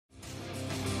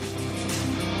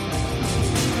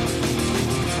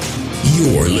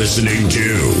You're listening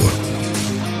to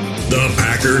the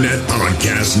Packernet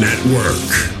Podcast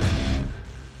Network.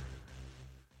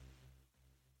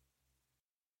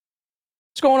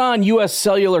 What's going on, U.S.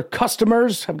 Cellular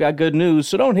customers? I've got good news,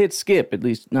 so don't hit skip, at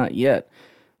least not yet.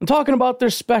 I'm talking about their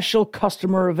special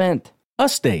customer event,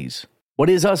 Us Days. What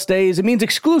is Us Days? It means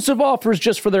exclusive offers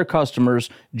just for their customers,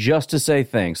 just to say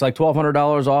thanks, like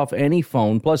 $1,200 off any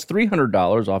phone, plus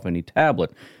 $300 off any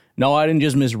tablet. No, I didn't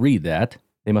just misread that.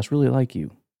 They must really like you.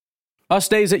 Us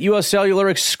Days at U.S. Cellular,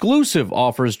 exclusive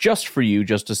offers just for you,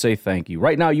 just to say thank you.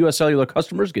 Right now, U.S. Cellular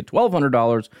customers get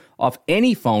 $1,200 off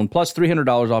any phone, plus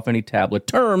 $300 off any tablet.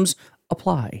 Terms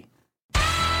apply.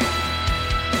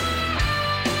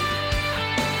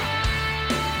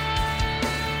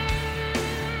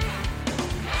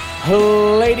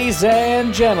 Ladies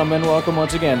and gentlemen, welcome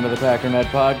once again to the Packernet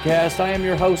Podcast. I am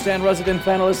your host and resident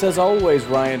panelist, as always,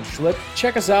 Ryan Schlip.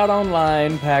 Check us out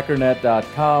online,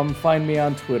 packernet.com. Find me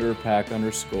on Twitter,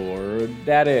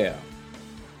 pack_daddy.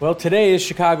 Well, today is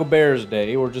Chicago Bears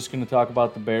Day. We're just going to talk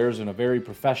about the Bears in a very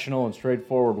professional and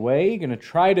straightforward way. Going to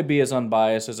try to be as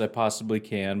unbiased as I possibly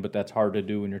can, but that's hard to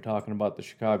do when you're talking about the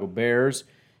Chicago Bears.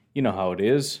 You know how it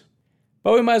is.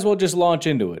 But we might as well just launch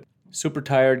into it. Super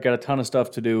tired, got a ton of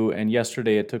stuff to do, and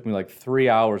yesterday it took me like 3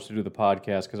 hours to do the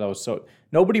podcast because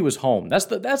nobody was home. That's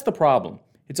the problem.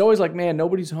 It's always like, man,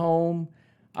 nobody's home.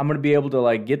 I'm going to be able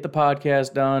to get the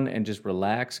podcast done and just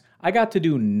relax. I got to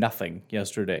do nothing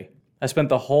yesterday. I spent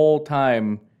the whole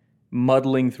time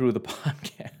muddling through the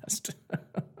podcast.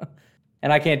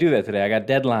 And I can't do that today. I got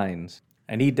deadlines.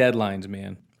 I need deadlines,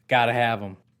 man. Gotta have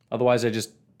them. Otherwise,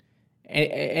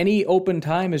 any open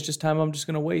time is just time I'm just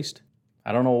going to waste.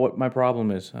 I don't know what my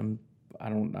problem is. I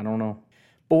don't know.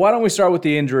 But why don't we start with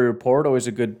the injury report? Always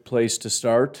a good place to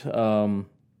start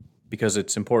because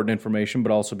it's important information,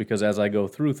 but also because as I go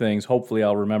through things, hopefully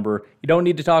I'll remember you don't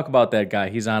need to talk about that guy.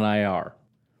 He's on IR.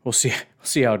 We'll see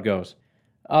how it goes.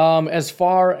 As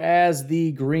far as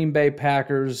the Green Bay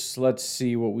Packers, let's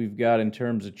see what we've got in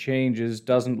terms of changes.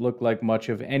 Doesn't look like much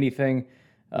of anything.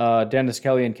 Dennis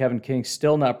Kelly and Kevin King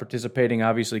still not participating.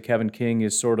 Obviously, Kevin King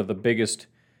is sort of the biggest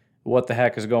what the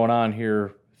heck is going on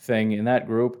here thing in that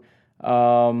group.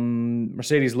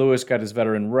 Mercedes Lewis got his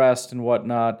veteran rest and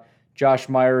whatnot. Josh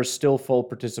Myers still full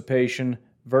participation.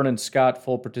 Vernon Scott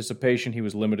full participation. He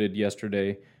was limited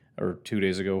yesterday or 2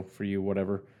 days ago for you,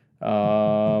 whatever.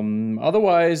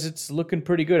 Otherwise, it's looking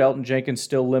pretty good. Elton Jenkins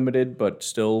still limited, but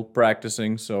still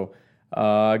practicing. So,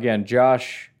 again,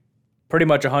 Josh, pretty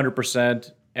much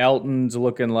 100%. Elton's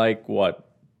looking like,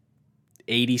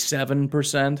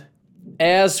 87%?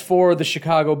 As for the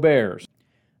Chicago Bears,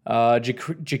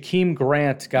 Jakeem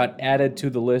Grant got added to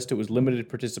the list. It was limited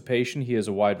participation. He is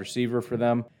a wide receiver for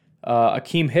them.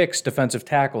 Akeem Hicks, defensive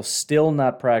tackle, still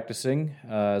not practicing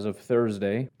as of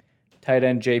Thursday. Tight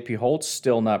end J.P. Holtz,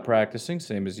 still not practicing,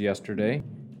 same as yesterday.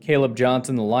 Caleb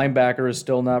Johnson, the linebacker, is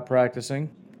still not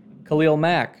practicing. Khalil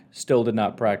Mack still did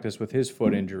not practice with his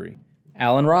foot injury.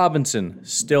 Allen Robinson,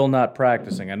 still not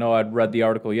practicing. I know I'd read the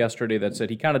article yesterday that said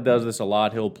he kind of does this a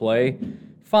lot. He'll play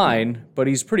fine, but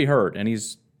he's pretty hurt, and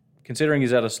considering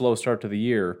he's at a slow start to the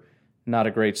year, not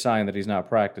a great sign that he's not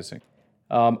practicing.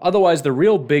 Otherwise, the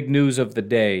real big news of the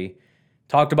day,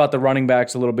 talked about the running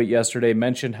backs a little bit yesterday,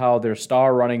 mentioned how their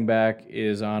star running back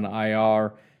is on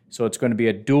IR, so it's going to be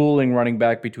a dueling running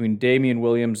back between Damian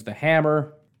Williams, the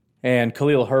hammer, and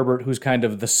Khalil Herbert, who's kind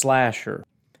of the slasher.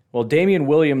 Well, Damian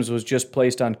Williams was just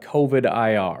placed on COVID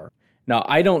IR. Now,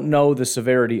 I don't know the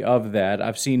severity of that.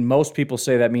 I've seen most people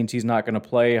say that means he's not going to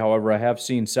play. However, I have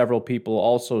seen several people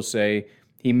also say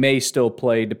he may still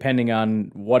play depending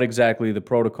on what exactly the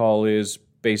protocol is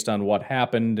based on what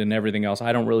happened and everything else.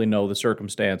 I don't really know the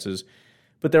circumstances.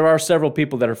 But there are several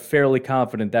people that are fairly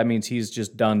confident that means he's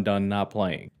just done not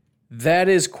playing. That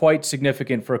is quite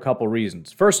significant for a couple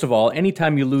reasons. First of all,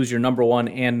 anytime you lose your number one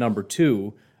and number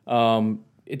two,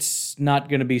 it's not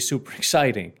going to be super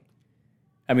exciting.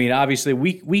 I mean, obviously,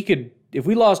 we could, if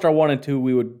we lost our 1 and 2,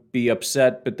 we would be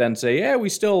upset, but then say, yeah, we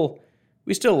still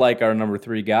like our number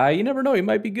 3 guy. You never know, he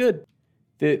might be good.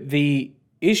 The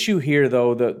issue here,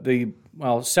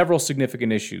 though, several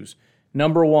significant issues.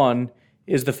 Number one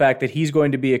is the fact that he's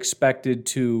going to be expected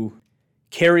to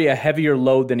carry a heavier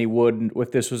load than he would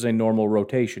if this was a normal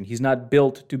rotation. He's not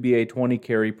built to be a 20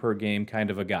 carry per game kind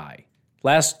of a guy.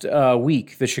 Last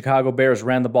week, the Chicago Bears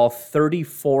ran the ball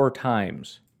 34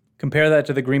 times. Compare that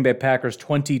to the Green Bay Packers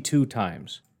 22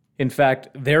 times. In fact,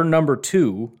 their number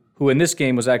 2, who in this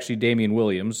game was actually Damian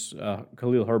Williams,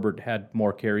 Khalil Herbert had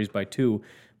more carries by 2,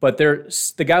 but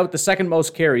the guy with the second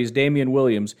most carries, Damian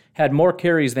Williams, had more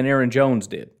carries than Aaron Jones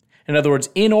did. In other words,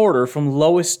 in order from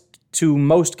lowest to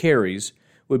most carries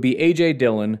would be A.J.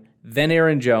 Dillon, then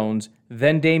Aaron Jones,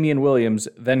 then Damian Williams,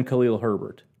 then Khalil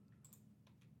Herbert.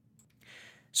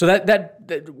 So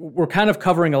that we're kind of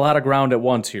covering a lot of ground at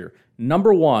once here.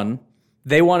 Number one,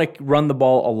 they want to run the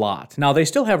ball a lot. Now, they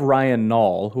still have Ryan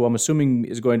Nall, who I'm assuming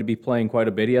is going to be playing quite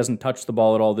a bit. He hasn't touched the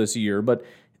ball at all this year, but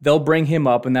they'll bring him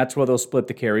up, and that's where they'll split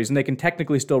the carries, and they can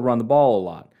technically still run the ball a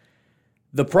lot.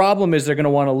 The problem is they're going to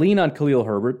want to lean on Khalil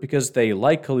Herbert because they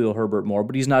like Khalil Herbert more,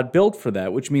 but he's not built for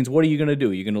that, which means what are you going to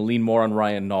do? You're going to lean more on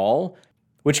Ryan Nall,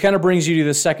 which kind of brings you to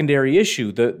the secondary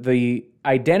issue, the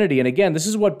identity. And again, this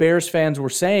is what Bears fans were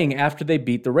saying after they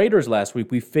beat the Raiders last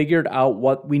week. We figured out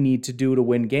what we need to do to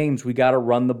win games. We got to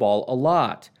run the ball a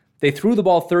lot. They threw the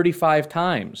ball 35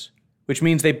 times, which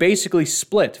means they basically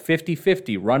split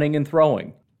 50-50 running and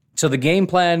throwing. So the game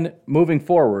plan moving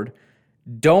forward,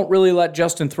 don't really let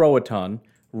Justin throw a ton,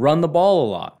 run the ball a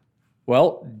lot.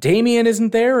 Well, Damian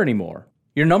isn't there anymore.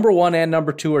 Your number one and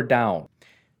number two are down.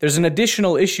 There's an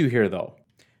additional issue here, though.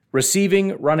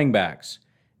 Receiving running backs.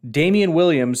 Damian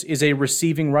Williams is a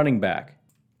receiving running back.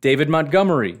 David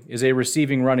Montgomery is a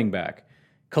receiving running back.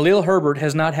 Khalil Herbert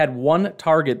has not had one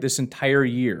target this entire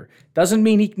year. Doesn't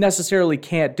mean he necessarily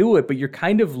can't do it, but you're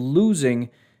kind of losing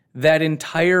that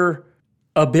entire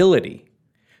ability.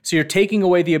 So you're taking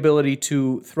away the ability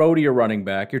to throw to your running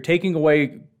back. You're taking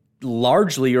away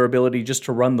largely your ability just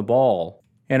to run the ball.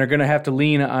 And are going to have to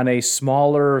lean on a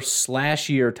smaller,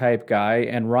 slashier type guy,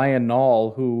 and Ryan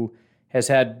Nall, who has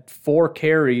had 4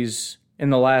 carries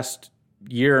in the last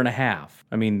year and a half.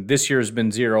 I mean, this year has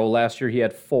been 0. Last year he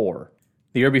had 4.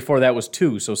 The year before that was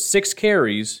 2. So 6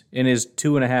 carries in his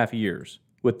 2.5 years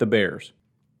with the Bears.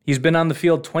 He's been on the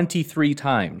field 23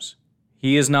 times.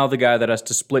 He is now the guy that has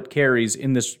to split carries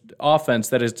in this offense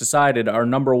that has decided our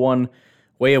number one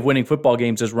way of winning football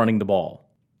games is running the ball.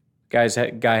 Guy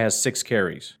has 6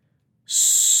 carries.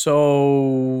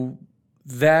 So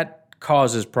that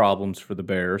causes problems for the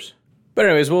Bears. But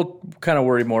anyways, we'll kind of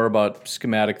worry more about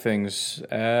schematic things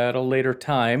at a later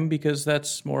time because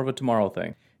that's more of a tomorrow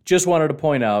thing. Just wanted to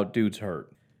point out, dude's hurt.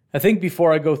 I think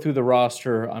before I go through the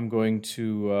roster, I'm going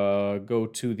to go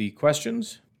to the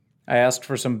questions. I asked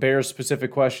for some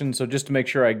Bears-specific questions, so just to make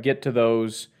sure I get to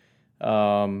those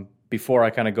before I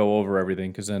kind of go over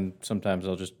everything, because then sometimes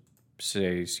I'll just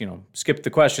say, skip the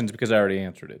questions because I already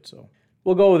answered it. So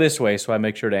we'll go this way so I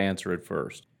make sure to answer it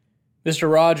first.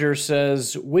 Mr. Rogers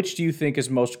says, which do you think is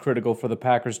most critical for the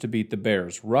Packers to beat the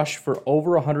Bears? Rush for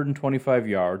over 125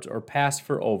 yards or pass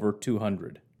for over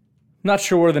 200? Not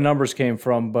sure where the numbers came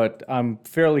from, but I'm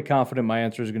fairly confident my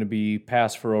answer is going to be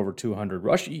pass for over 200.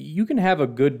 Rush, you can have a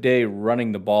good day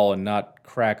running the ball and not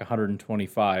crack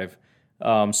 125.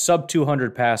 Sub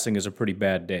 200 passing is a pretty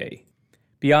bad day.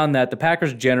 Beyond that, the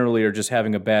Packers generally are just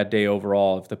having a bad day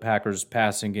overall if the Packers'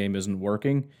 passing game isn't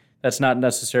working. That's not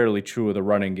necessarily true of the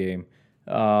running game.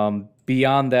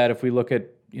 Beyond that, if we look at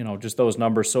just those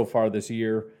numbers so far this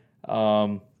year,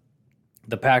 the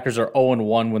Packers are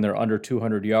 0-1 when they're under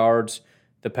 200 yards.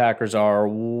 The Packers are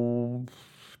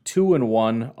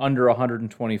 2-1 under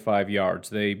 125 yards.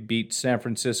 They beat San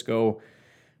Francisco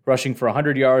rushing for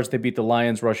 100 yards. They beat the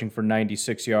Lions rushing for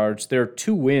 96 yards. Their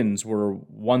 2 wins were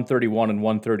 131 and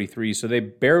 133, so they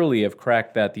barely have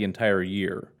cracked that the entire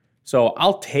year. So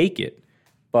I'll take it.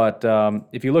 But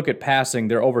if you look at passing,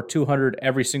 they're over 200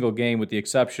 every single game with the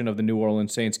exception of the New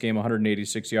Orleans Saints game,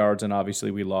 186 yards, and obviously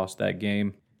we lost that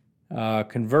game.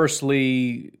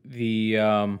 Conversely,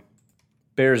 the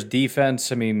Bears defense,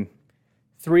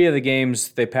 3 of the games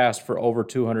they passed for over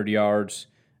 200 yards.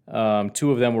 2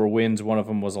 of them were wins, 1 of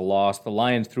them was a loss. The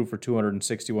Lions threw for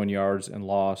 261 yards and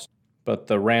lost, but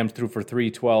the Rams threw for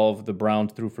 312, the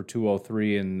Browns threw for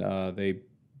 203, and they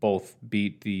both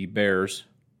beat the Bears.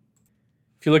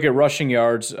 If you look at rushing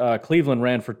yards, Cleveland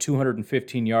ran for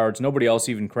 215 yards. Nobody else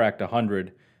even cracked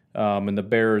 100, and the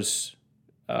Bears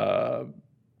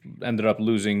ended up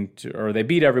losing or they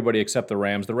beat everybody except the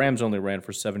Rams. The Rams only ran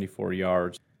for 74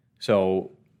 yards.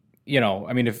 So,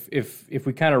 if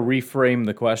we kind of reframe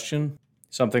the question,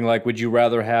 something like, would you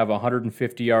rather have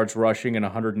 150 yards rushing and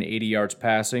 180 yards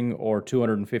passing or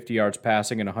 250 yards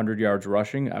passing and 100 yards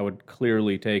rushing? I would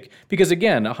clearly take, because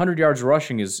again, 100 yards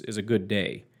rushing is a good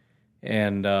day.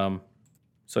 And I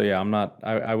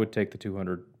would take the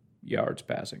 200 yards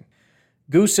passing.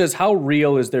 Goose says, how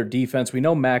real is their defense? We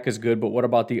know Mac is good, but what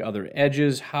about the other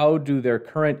edges? How do their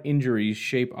current injuries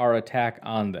shape our attack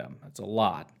on them? That's a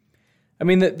lot.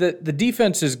 The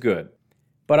defense is good,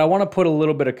 but I want to put a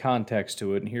little bit of context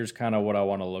to it, and here's kind of what I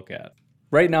want to look at.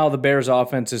 Right now, the Bears'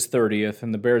 offense is 30th,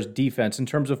 and the Bears' defense, in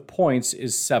terms of points,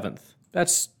 is 7th.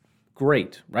 That's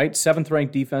great, right?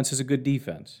 7th-ranked defense is a good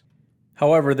defense.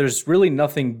 However, there's really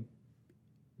nothing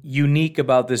unique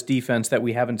about this defense that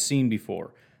we haven't seen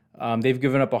before. They've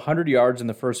given up 100 yards in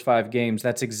the first 5 games.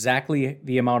 That's exactly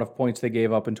the amount of points they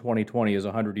gave up in 2020 is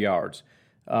 100 yards.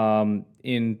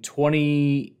 In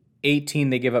 2018,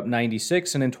 they gave up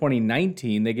 96, and in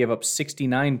 2019, they gave up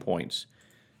 69 points.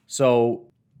 So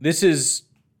this is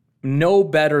no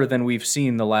better than we've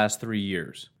seen the last 3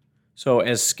 years. So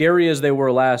as scary as they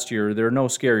were last year, they're no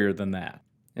scarier than that.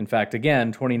 In fact,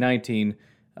 again, 2019,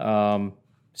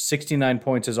 69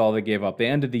 points is all they gave up. They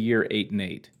ended the year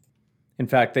 8-8. In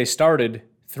fact, they started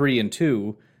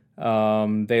 3-2.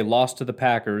 They lost to the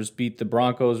Packers, beat the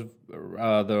Broncos,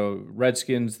 the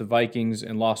Redskins, the Vikings,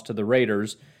 and lost to the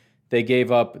Raiders. They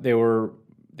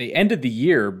ended the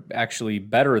year actually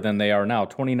better than they are now.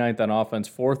 29th on offense,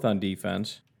 4th on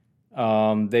defense.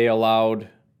 They allowed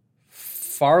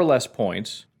far less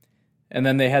points. And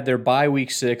then they had their bye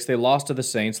week 6. They lost to the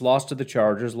Saints, lost to the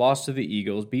Chargers, lost to the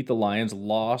Eagles, beat the Lions,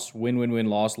 lost, win,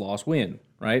 loss, win,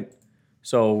 right?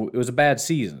 So it was a bad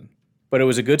season. But it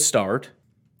was a good start.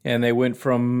 And they went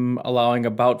from allowing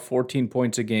about 14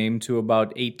 points a game to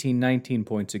about 18, 19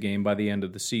 points a game by the end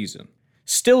of the season.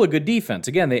 Still a good defense.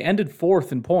 Again, they ended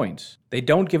 4th in points. They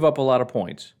don't give up a lot of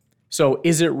points. So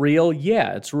is it real?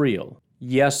 Yeah, it's real.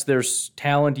 Yes, there's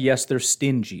talent. Yes, they're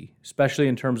stingy, especially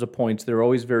in terms of points. They're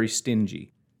always very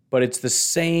stingy. But it's the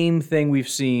same thing we've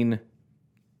seen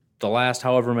the last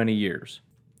however many years.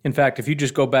 In fact, if you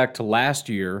just go back to last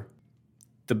year,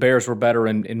 the Bears were better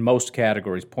in most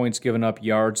categories. Points given up,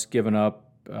 yards given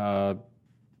up, a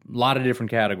lot of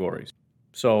different categories.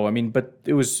 So, I mean, but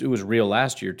it was real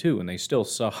last year too, and they still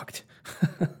sucked.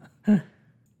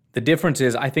 The difference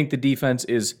is I think the defense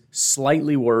is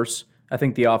slightly worse. I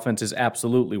think the offense is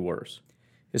absolutely worse.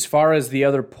 As far as the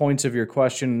other points of your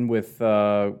question with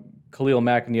Khalil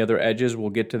Mack and the other edges, we'll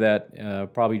get to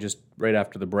that probably just right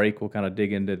after the break. We'll kind of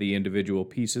dig into the individual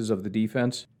pieces of the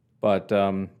defense. But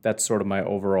that's sort of my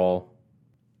overall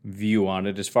view on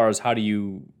it. As far as how do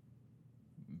you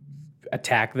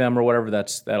attack them or whatever,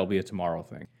 that'll be a tomorrow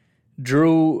thing.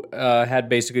 Drew had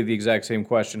basically the exact same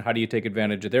question. How do you take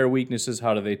advantage of their weaknesses?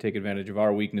 How do they take advantage of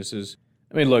our weaknesses?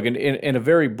 I mean, look, in a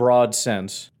very broad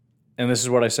sense, and this is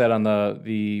what I said on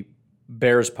the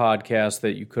Bears podcast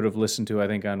that you could have listened to, I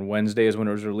think, on Wednesday is when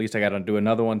it was released. I got to do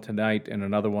another one tonight and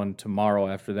another one tomorrow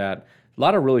after that. A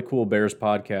lot of really cool Bears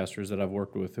podcasters that I've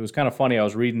worked with. It was kind of funny. I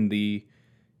was reading the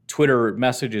Twitter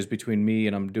messages between me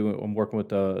and I'm working with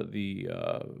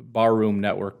the Barroom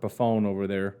Network, Buffon over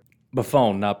there.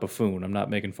 Buffon, not Buffoon. I'm not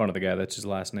making fun of the guy. That's his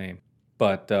last name.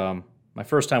 But my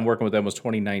first time working with them was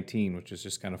 2019, which is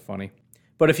just kind of funny.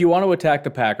 But if you want to attack the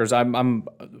Packers, I'm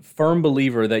a firm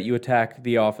believer that you attack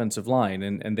the offensive line,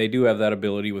 and they do have that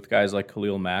ability with guys like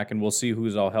Khalil Mack, and we'll see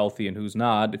who's all healthy and who's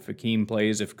not, if Hakeem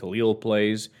plays, if Khalil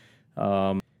plays.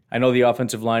 I know the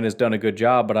offensive line has done a good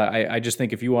job, but I just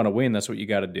think if you want to win, that's what you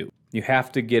got to do. You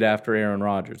have to get after Aaron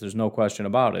Rodgers. There's no question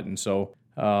about it. And so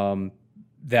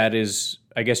that is,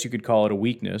 I guess you could call it a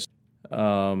weakness.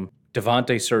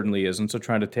 Devontae certainly isn't, so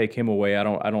trying to take him away, I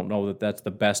don't know that that's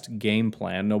the best game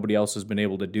plan. Nobody else has been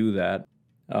able to do that.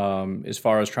 As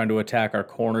far as trying to attack our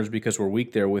corners because we're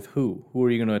weak there, with who? Who are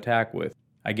you going to attack with?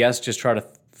 I guess just try to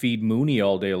feed Mooney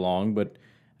all day long, but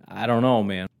I don't know,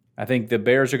 man. I think the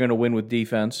Bears are going to win with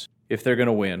defense if they're going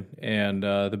to win, and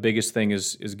the biggest thing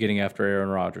is getting after Aaron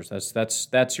Rodgers.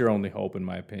 That's your only hope, in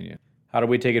my opinion. How do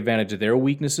we take advantage of their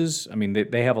weaknesses? I mean,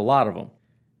 they have a lot of them.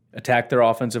 Attack their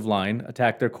offensive line,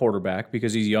 attack their quarterback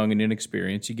because he's young and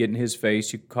inexperienced. You get in his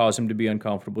face, you cause him to be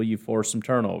uncomfortable, you force some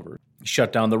turnover.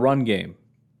 Shut down the run game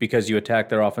because you attack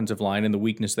their offensive line and the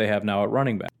weakness they have now at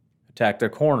running back. Attack their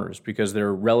corners because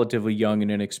they're relatively young and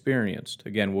inexperienced.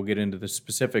 Again, we'll get into the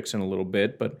specifics in a little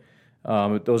bit, but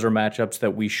those are matchups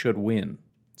that we should win.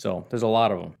 So there's a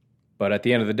lot of them. But at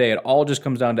the end of the day, it all just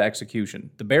comes down to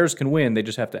execution. The Bears can win, they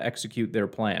just have to execute their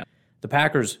plan. The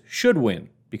Packers should win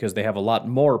because they have a lot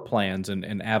more plans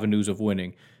and avenues of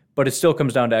winning, but it still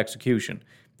comes down to execution.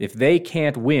 If they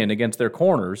can't win against their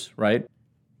corners, right,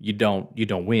 you don't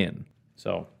win.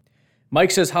 So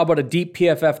Mike says, how about a deep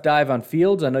PFF dive on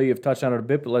Fields? I know you've touched on it a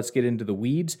bit, but let's get into the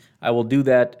weeds. I will do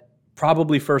that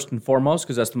probably first and foremost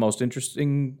because that's the most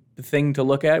interesting thing to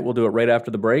look at. We'll do it right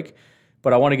after the break,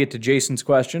 but I want to get to Jason's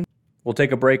question. We'll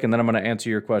take a break, and then I'm going to answer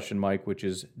your question, Mike, which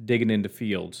is digging into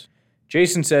Fields.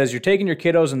 Jason says, you're taking your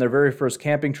kiddos on their very first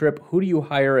camping trip. Who do you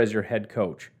hire as your head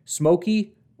coach?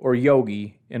 Smokey or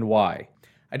Yogi, and why?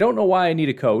 I don't know why I need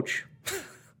a coach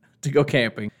to go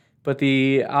camping, but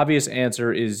the obvious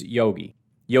answer is Yogi.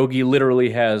 Yogi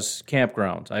literally has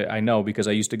campgrounds. I know because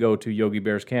I used to go to Yogi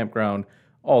Bear's campground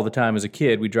all the time as a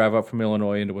kid. We drive up from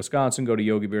Illinois into Wisconsin, go to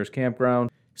Yogi Bear's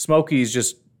campground. Smokey's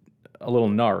just a little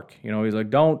narc. You know, he's like,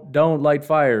 don't light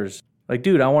fires. Like,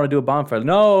 dude, I want to do a bonfire.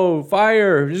 No,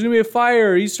 fire. There's going to be a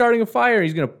fire. He's starting a fire.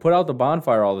 He's going to put out the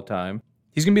bonfire all the time.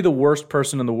 He's going to be the worst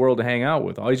person in the world to hang out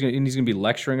with. He's going to be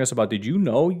lecturing us about, did you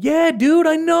know? Yeah, dude,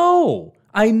 I know.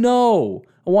 I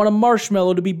want a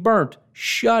marshmallow to be burnt.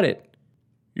 Shut it.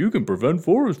 You can prevent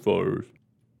forest fires.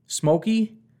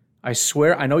 Smokey, I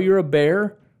swear, I know you're a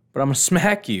bear, but I'm going to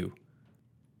smack you.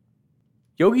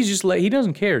 Yogi's he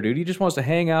doesn't care, dude. He just wants to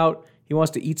hang out. He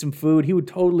wants to eat some food. He would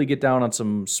totally get down on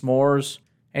some s'mores.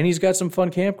 And he's got some fun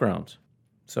campgrounds.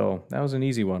 So that was an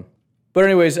easy one. But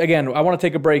anyways, again, I want to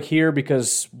take a break here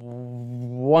because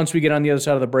once we get on the other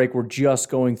side of the break, we're just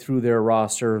going through their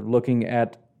roster, looking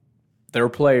at their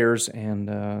players, and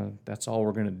that's all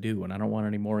we're going to do. And I don't want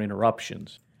any more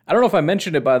interruptions. I don't know if I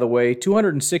mentioned it, by the way,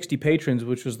 260 patrons,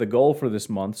 which was the goal for this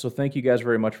month. So thank you guys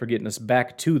very much for getting us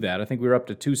back to that. I think we were up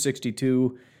to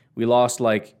 262. We lost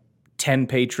like 10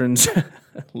 patrons,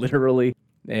 literally.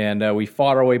 And we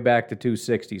fought our way back to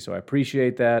 260. So I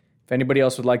appreciate that. If anybody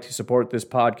else would like to support this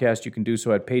podcast, you can do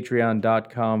so at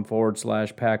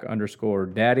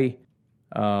patreon.com/pack_daddy.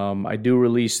 I do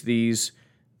release these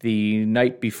the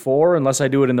night before. Unless I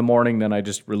do it in the morning, then I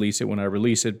just release it when I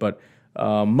release it. But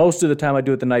most of the time I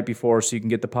do it the night before, so you can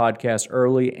get the podcast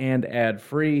early and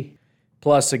ad-free.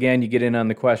 Plus, again, you get in on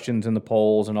the questions and the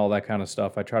polls and all that kind of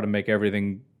stuff. I try to make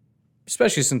everything,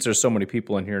 especially since there's so many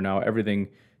people in here now, everything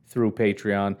through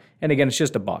Patreon. And again, it's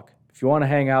just $1. If you want to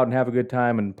hang out and have a good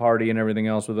time and party and everything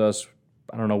else with us,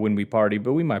 I don't know when we party,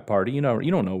 but we might party. You don't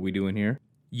know what we do in here.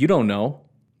 You don't know.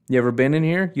 You ever been in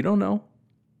here? You don't know.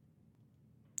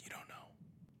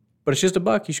 But it's just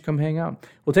 $1. You should come hang out.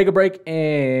 We'll take a break,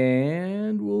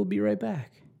 and we'll be right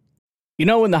back. You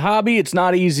know, in the hobby, it's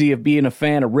not easy of being a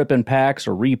fan of ripping packs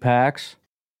or repacks.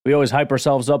 We always hype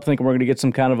ourselves up thinking we're going to get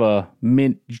some kind of a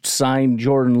mint-signed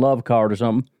Jordan Love card or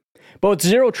something. But with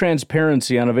zero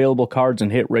transparency on available cards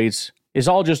and hit rates, it's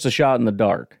all just a shot in the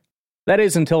dark. That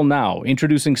is until now.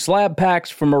 Introducing slab packs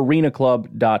from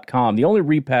arenaclub.com, the only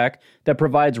repack that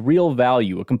provides real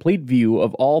value, a complete view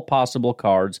of all possible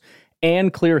cards,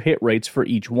 and clear hit rates for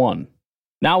each one.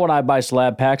 Now when I buy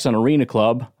slab packs on Arena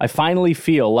Club, I finally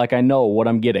feel like I know what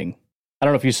I'm getting. I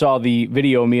don't know if you saw the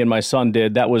video me and my son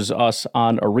did. That was us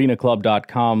on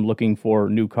arenaclub.com looking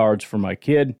for new cards for my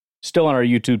kid. Still on our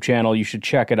YouTube channel. You should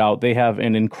check it out. They have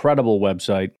an incredible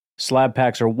website. Slab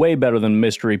packs are way better than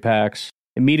mystery packs.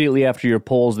 Immediately after your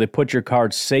pulls, they put your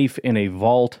cards safe in a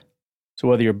vault. So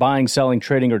whether you're buying, selling,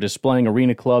 trading, or displaying,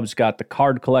 Arena Club's got the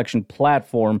card collection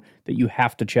platform that you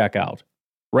have to check out.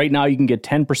 Right now, you can get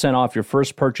 10% off your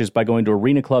first purchase by going to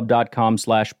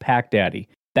arenaclub.com/packdaddy.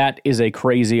 That is a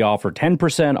crazy offer.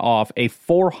 10% off a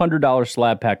 $400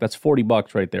 slab pack. That's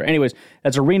 $40 right there. Anyways,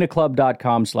 that's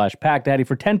arenaclub.com/packdaddy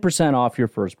for 10% off your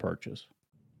first purchase.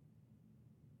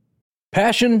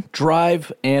 Passion,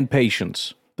 drive, and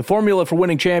patience. The formula for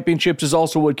winning championships is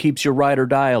also what keeps your ride or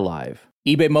die alive.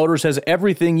 eBay Motors has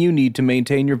everything you need to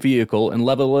maintain your vehicle and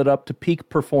level it up to peak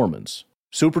performance.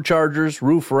 Superchargers,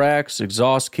 roof racks,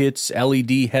 exhaust kits,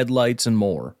 LED headlights, and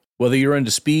more. Whether you're into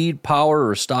speed, power,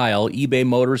 or style, eBay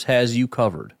Motors has you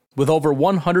covered. With over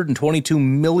 122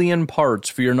 million parts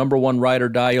for your number one ride or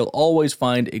die, you'll always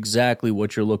find exactly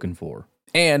what you're looking for.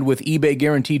 And with eBay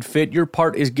Guaranteed Fit, your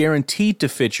part is guaranteed to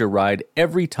fit your ride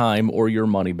every time or your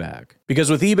money back. Because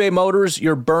with eBay Motors,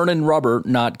 you're burning rubber,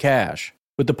 not cash.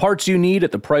 With the parts you need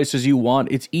at the prices you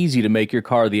want, it's easy to make your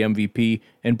car the MVP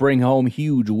and bring home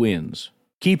huge wins.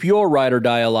 Keep your ride or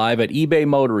die alive at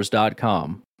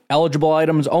ebaymotors.com. Eligible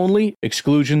items only,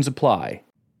 exclusions apply.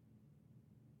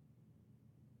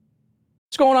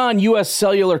 What's going on, U.S.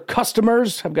 Cellular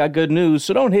customers? I've got good news,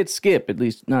 so don't hit skip, at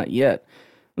least not yet.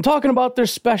 I'm talking about their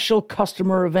special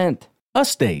customer event,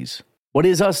 Us Days. What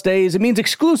is Us Days? It means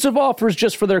exclusive offers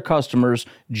just for their customers,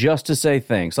 just to say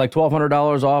thanks, like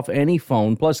 $1,200 off any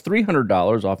phone, plus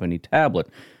 $300 off any tablet.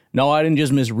 No, I didn't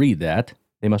just misread that.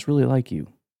 They must really like you.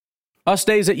 Us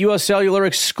Days at U.S. Cellular,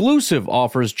 exclusive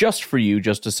offers just for you,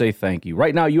 just to say thank you.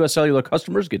 Right now, U.S. Cellular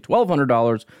customers get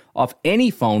 $1,200 off any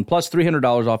phone, plus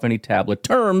 $300 off any tablet.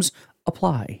 Terms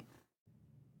apply.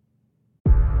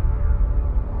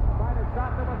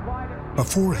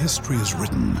 Before history is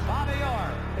written,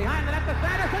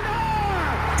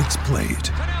 it's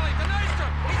played.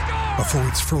 Before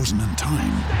it's frozen in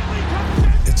time,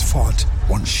 it's fought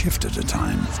one shift at a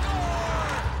time.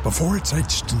 Before it's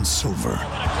etched in silver,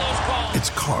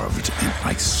 it's carved in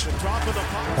ice.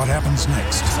 What happens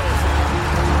next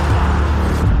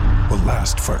will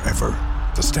last forever.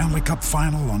 The Stanley Cup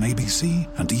Final on ABC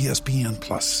and ESPN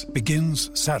Plus begins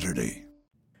Saturday.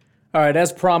 All right,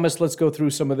 as promised, let's go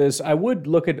through some of this. I would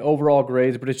look at overall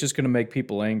grades, but it's just going to make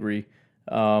people angry.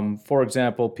 For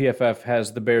example, PFF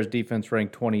has the Bears defense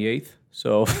ranked 28th.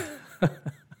 So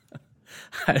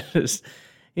I just,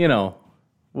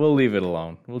 we'll leave it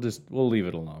alone. We'll leave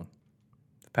it alone.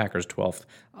 The Packers 12th.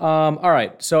 All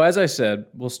right, so as I said,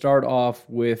 we'll start off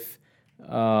with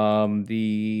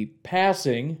the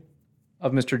passing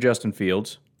of Mr. Justin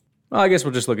Fields. Well, I guess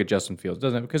we'll just look at Justin Fields,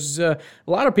 doesn't it? Because a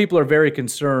lot of people are very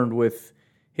concerned with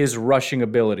his rushing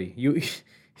ability.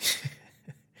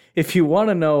 If you want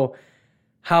to know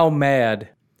how mad,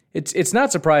 it's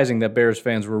not surprising that Bears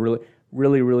fans were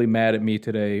really mad at me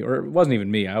today. Or it wasn't even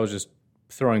me. I was just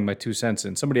throwing my 2 cents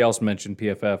in. Somebody else mentioned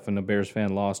PFF, and a Bears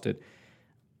fan lost it.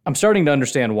 I'm starting to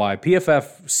understand why.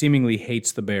 PFF seemingly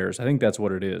hates the Bears. I think that's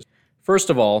what it is. First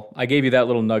of all, I gave you that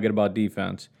little nugget about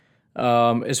defense.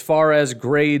 As far as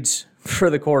grades for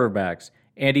the quarterbacks,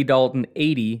 Andy Dalton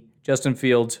 80, Justin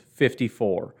Fields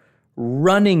 54.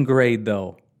 Running grade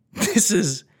though, this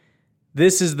is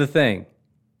the thing.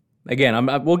 Again,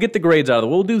 we'll get the grades out of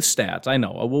We'll do stats. I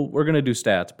know we're going to do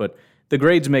stats, but the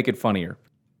grades make it funnier.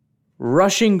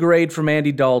 Rushing grade from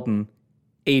Andy Dalton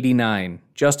 89,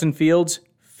 Justin Fields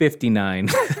 59.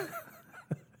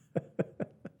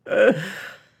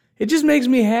 It just makes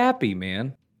me happy,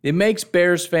 man. It makes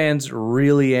Bears fans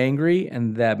really angry,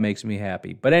 and that makes me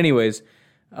happy. But anyways,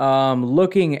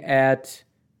 looking at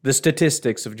the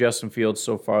statistics of Justin Fields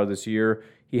so far this year,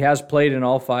 he has played in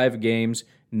all 5 games,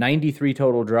 93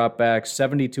 total dropbacks,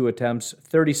 72 attempts,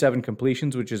 37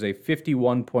 completions, which is a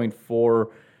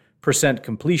 51.4%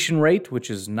 completion rate, which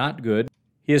is not good.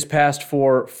 He has passed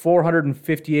for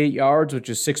 458 yards, which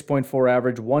is 6.4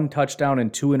 average, 1 touchdown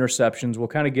and 2 interceptions. We'll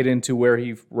kind of get into where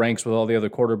he ranks with all the other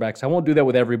quarterbacks. I won't do that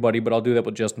with everybody, but I'll do that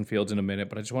with Justin Fields in a minute.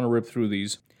 But I just want to rip through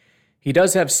these. He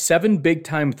does have 7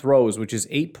 big-time throws, which is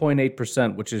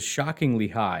 8.8%, which is shockingly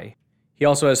high. He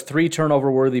also has 3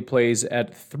 turnover-worthy plays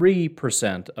at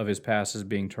 3% of his passes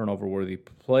being turnover-worthy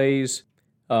plays.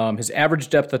 His average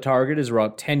depth of target is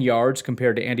around 10 yards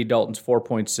compared to Andy Dalton's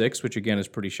 4.6, which again is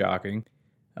pretty shocking.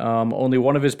 Only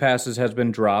one of his passes has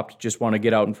been dropped. Just want to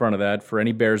get out in front of that for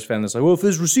any Bears fan that's like, well, if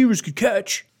his receivers could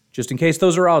catch. Just in case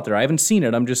those are out there. I haven't seen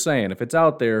it. I'm just saying. If it's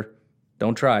out there,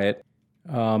 don't try it.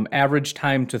 Average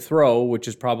time to throw, which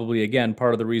is probably, again,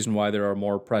 part of the reason why there are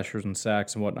more pressures and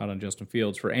sacks and whatnot on Justin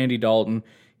Fields. For Andy Dalton,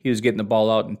 he was getting the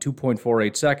ball out in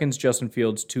 2.48 seconds. Justin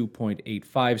Fields,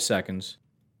 2.85 seconds.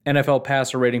 NFL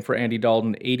passer rating for Andy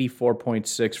Dalton,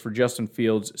 84.6. For Justin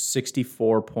Fields,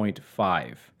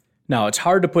 64.5. Now, it's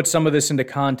hard to put some of this into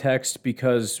context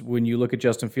because when you look at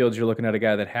Justin Fields, you're looking at a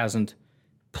guy that hasn't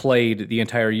played the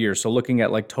entire year. So looking at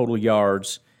like total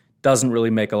yards doesn't really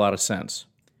make a lot of sense.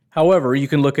 However, you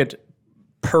can look at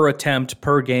per attempt,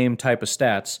 per game type of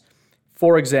stats.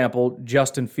 For example,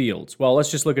 Justin Fields. Well, let's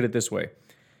just look at it this way.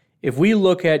 If we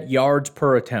look at yards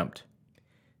per attempt,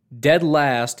 dead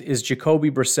last is Jacoby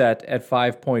Brissett at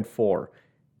 5.4.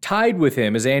 Tied with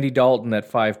him is Andy Dalton at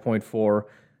 5.4.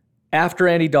 After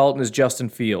Andy Dalton is Justin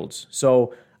Fields.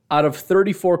 So out of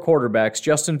 34 quarterbacks,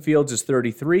 Justin Fields is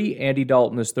 33, Andy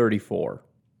Dalton is 34.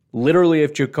 Literally,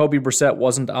 if Jacoby Brissett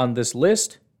wasn't on this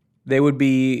list, they would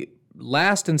be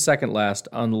last and second last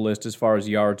on the list as far as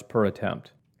yards per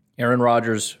attempt. Aaron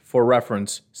Rodgers, for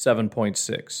reference,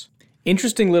 7.6.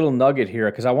 Interesting little nugget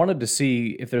here, because I wanted to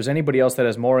see if there's anybody else that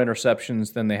has more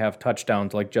interceptions than they have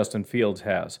touchdowns like Justin Fields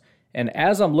has. And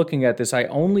as I'm looking at this, I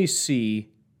only see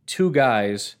 2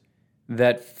 guys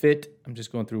that fit, I'm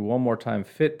just going through one more time,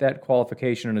 fit that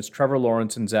qualification, and it's Trevor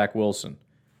Lawrence and Zach Wilson.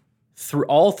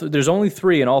 There's only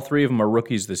 3, and all 3 of them are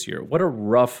rookies this year. What a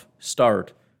rough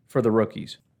start for the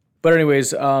rookies. But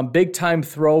anyways, big-time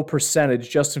throw percentage,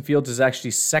 Justin Fields is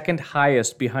actually second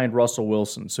highest behind Russell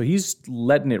Wilson, so he's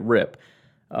letting it rip.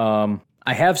 I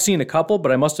have seen a couple,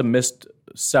 but I must have missed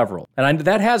several. And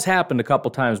that has happened a couple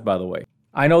times, by the way.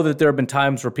 I know that there have been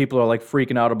times where people are like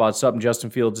freaking out about something Justin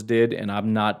Fields did, and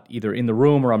I'm not either in the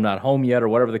room or I'm not home yet or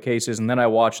whatever the case is, and then I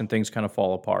watch and things kind of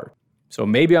fall apart. So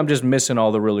maybe I'm just missing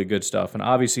all the really good stuff, and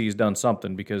obviously he's done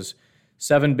something because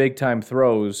 7 big-time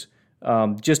throws,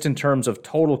 just in terms of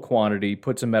total quantity,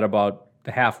 puts him at about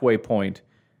the halfway point.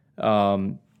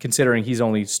 Considering he's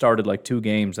only started like 2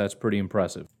 games, that's pretty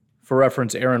impressive. For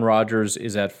reference, Aaron Rodgers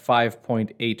is at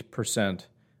 5.8%.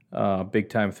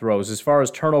 Big-time throws. As far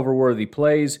as turnover-worthy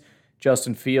plays,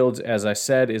 Justin Fields, as I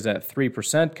said, is at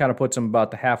 3%. Kind of puts him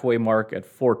about the halfway mark at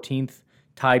 14th,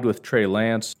 tied with Trey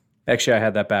Lance. Actually, I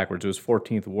had that backwards. It was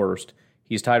 14th worst.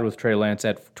 He's tied with Trey Lance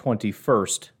at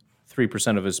 21st,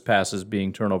 3% of his passes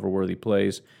being turnover-worthy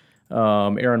plays.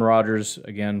 Aaron Rodgers,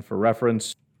 again, for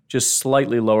reference, just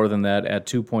slightly lower than that at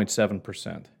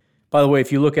 2.7%. By the way,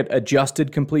 if you look at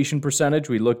adjusted completion percentage,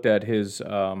 we looked at his,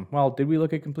 did we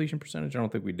look at completion percentage? I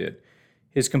don't think we did.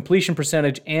 His completion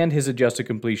percentage and his adjusted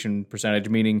completion percentage,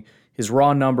 meaning his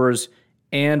raw numbers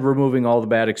and removing all the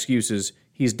bad excuses,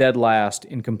 he's dead last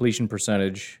in completion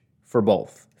percentage for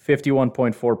both.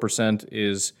 51.4%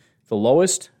 is the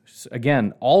lowest.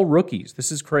 Again, all rookies.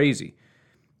 This is crazy.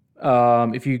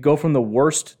 If you go from the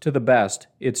worst to the best,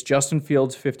 it's Justin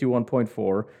Fields,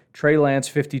 51.4, Trey Lance,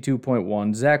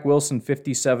 52.1, Zach Wilson,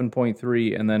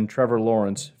 57.3, and then Trevor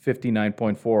Lawrence,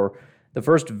 59.4. The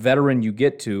first veteran you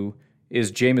get to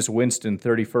is Jameis Winston,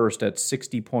 31st at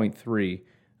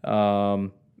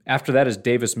 60.3. After that is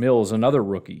Davis Mills, another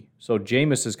rookie. So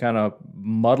Jameis is kind of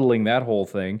muddling that whole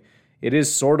thing. It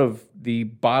is sort of the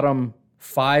bottom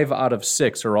 5 out of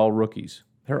 6 are all rookies.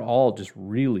 They're all just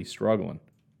really struggling.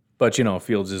 But,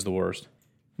 Fields is the worst.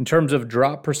 In terms of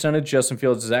drop percentage, Justin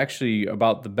Fields is actually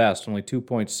about the best, only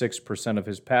 2.6% of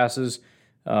his passes.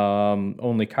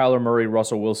 Only Kyler Murray,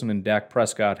 Russell Wilson, and Dak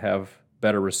Prescott have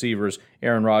better receivers.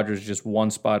 Aaron Rodgers just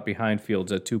one spot behind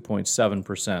Fields at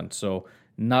 2.7%. So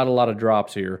not a lot of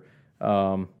drops here.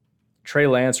 Trey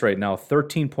Lance right now,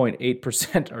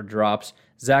 13.8% are drops.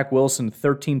 Zach Wilson,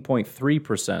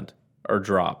 13.3% are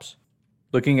drops.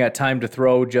 Looking at time to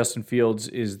throw, Justin Fields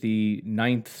is the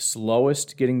 9th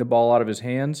slowest getting the ball out of his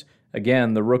hands.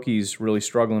 Again, the rookie's really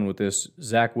struggling with this.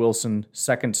 Zach Wilson,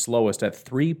 2nd slowest at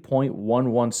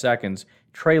 3.11 seconds.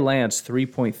 Trey Lance,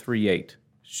 3.38.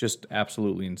 It's just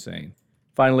absolutely insane.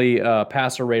 Finally,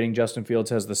 passer rating. Justin Fields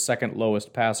has the 2nd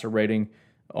lowest passer rating,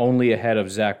 only ahead of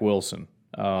Zach Wilson.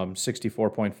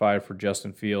 64.5 for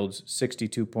Justin Fields,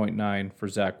 62.9 for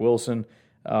Zach Wilson.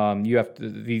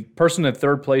 The person in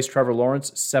 3rd place, Trevor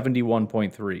Lawrence,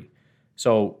 71.3.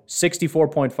 So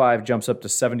 64.5 jumps up to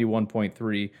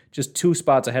 71.3. Just 2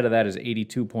 spots ahead of that is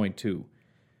 82.2.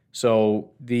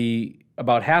 So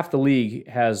about half the league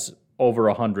has over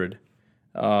 100.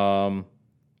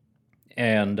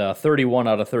 And 31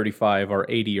 out of 35 are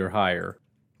 80 or higher.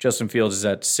 Justin Fields is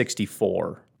at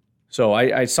 64. So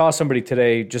I saw somebody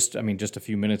today, just a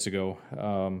few minutes ago,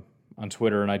 on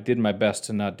Twitter, and I did my best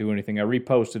to not do anything. I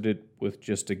reposted it with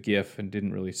just a GIF and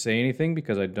didn't really say anything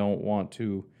because I don't want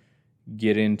to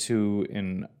get into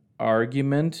an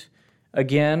argument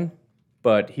again.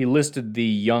 But he listed the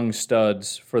young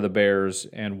studs for the Bears,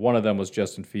 and one of them was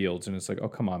Justin Fields. And it's like, oh,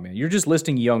 come on, man. You're just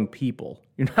listing young people.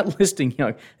 You're not listing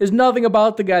young. There's nothing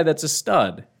about the guy that's a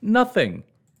stud. Nothing.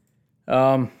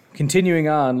 Continuing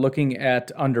on, looking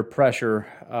at under pressure,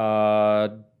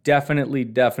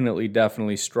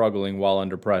 definitely struggling while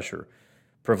under pressure.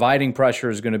 Providing pressure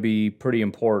is going to be pretty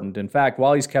important. In fact,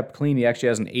 while he's kept clean, he actually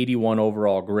has an 81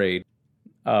 overall grade.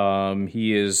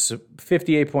 He is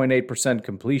 58.8%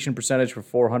 completion percentage for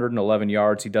 411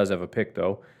 yards. He does have a pick,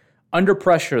 though. Under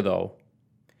pressure, though,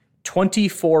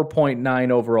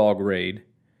 24.9 overall grade.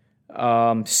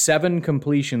 7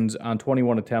 completions on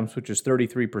 21 attempts, which is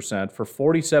 33%, for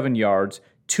 47 yards,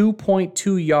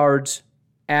 2.2 yards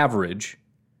average,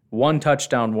 1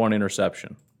 touchdown, 1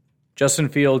 interception. Justin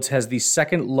Fields has the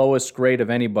 2nd lowest grade of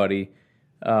anybody,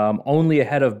 only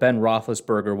ahead of Ben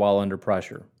Roethlisberger while under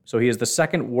pressure. So he is the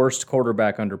 2nd worst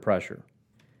quarterback under pressure.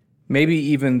 Maybe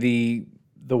even the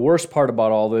worst part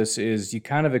about all this is you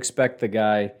kind of expect the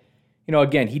guy,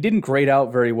 again, he didn't grade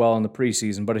out very well in the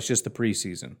preseason, but it's just the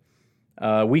preseason.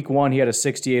 Week 1, he had a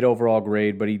 68 overall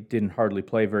grade, but he didn't hardly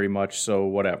play very much, so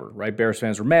whatever, right? Bears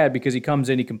fans were mad because he comes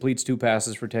in, he completes 2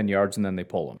 passes for 10 yards, and then they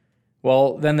pull him.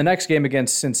 Well, then the next game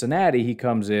against Cincinnati, he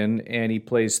comes in and he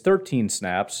plays 19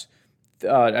 snaps.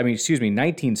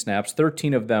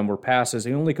 13 of them were passes.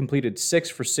 He only completed 6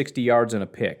 for 60 yards and a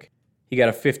pick. He got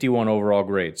a 51 overall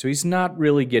grade, so he's not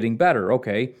really getting better.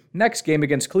 Okay, next game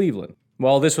against Cleveland.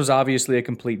 Well, this was obviously a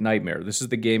complete nightmare. This is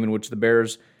the game in which the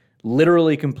Bears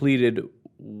literally completed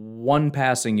 1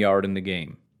 passing yard in the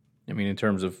game. In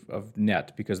terms of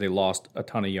net, because they lost a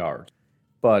ton of yards.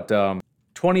 But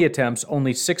 20 attempts,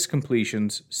 only 6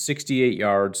 completions, 68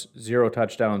 yards, 0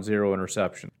 touchdowns, 0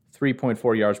 interception.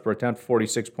 3.4 yards per attempt,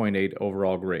 46.8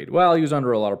 overall grade. Well, he was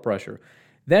under a lot of pressure.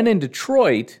 Then in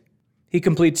Detroit, he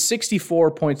completes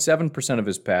 64.7% of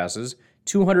his passes,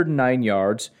 209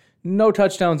 yards, no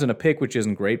touchdowns and a pick, which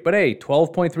isn't great, but hey,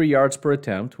 12.3 yards per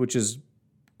attempt, which is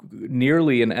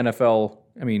nearly an NFL,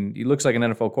 he looks like an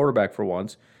NFL quarterback for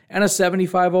once, and a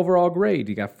 75 overall grade.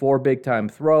 He got 4 big-time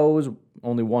throws,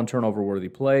 only 1 turnover-worthy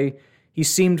play. He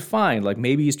seemed fine, like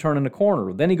maybe he's turning a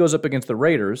corner. Then he goes up against the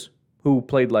Raiders, who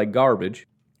played like garbage,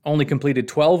 only completed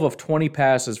 12 of 20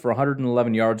 passes for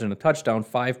 111 yards and a touchdown,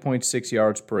 5.6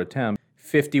 yards per attempt,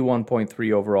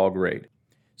 51.3 overall grade.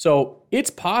 So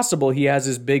it's possible he has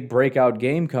his big breakout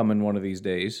game coming one of these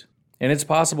days, And it's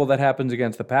possible that happens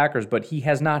against the Packers, but he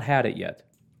has not had it yet.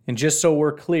 And just so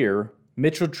we're clear,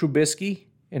 Mitchell Trubisky,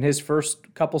 in his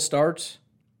first couple starts,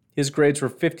 his grades were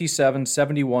 57,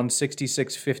 71,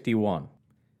 66, 51.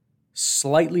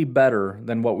 Slightly better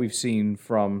than what we've seen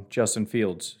from Justin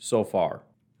Fields so far.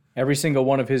 Every single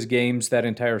one of his games that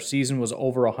entire season was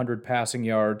over 100 passing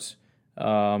yards,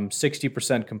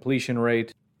 60% completion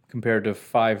rate compared to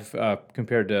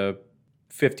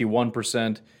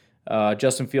 51%.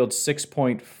 Justin Fields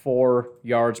 6.4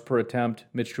 yards per attempt.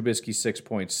 Mitch Trubisky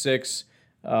 6.6.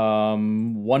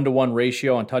 1-to-1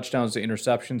 ratio on touchdowns to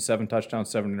interceptions, 7 touchdowns,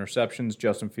 7 interceptions.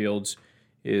 Justin Fields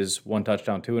is 1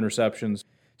 touchdown, 2 interceptions.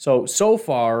 So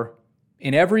far,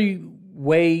 in every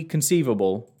way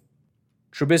conceivable,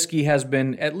 Trubisky has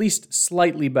been at least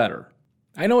slightly better.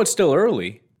 I know it's still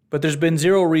early, but there's been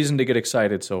zero reason to get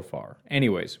excited so far.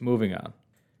 Anyways, moving on.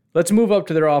 Let's move up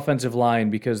to their offensive line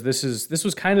because this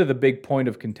was kind of the big point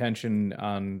of contention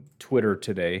on Twitter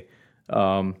today.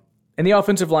 And the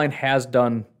offensive line has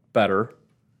done better,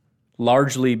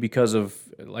 largely because of,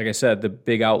 like I said, the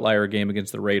big outlier game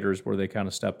against the Raiders where they kind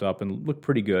of stepped up and looked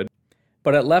pretty good.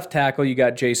 But at left tackle, you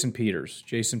got Jason Peters.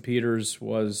 Jason Peters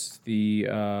was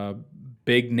the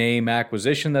big name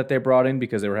acquisition that they brought in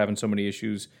because they were having so many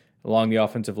issues along the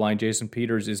offensive line. Jason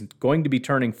Peters is going to be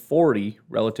turning 40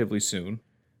 relatively soon.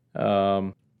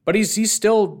 But he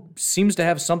still seems to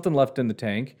have something left in the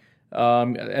tank.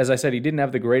 As I said, he didn't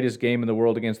have the greatest game in the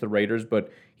world against the Raiders,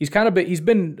 but he's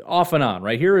been off and on,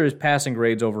 right? Here are his passing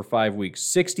grades over 5 weeks.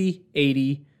 60,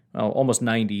 80, almost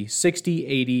 90, 60,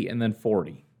 80, and then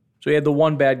 40. So he had the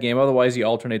one bad game. Otherwise, he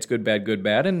alternates good,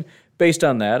 bad. And based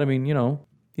on that,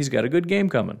 he's got a good game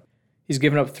coming. He's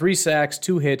given up 3 sacks,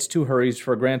 2 hits, 2 hurries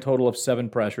for a grand total of 7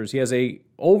 pressures. He has a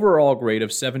overall grade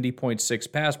of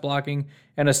 70.6 pass blocking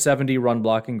and a 70 run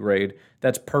blocking grade.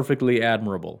 That's perfectly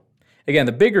admirable. Again,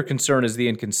 the bigger concern is the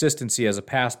inconsistency as a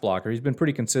pass blocker. He's been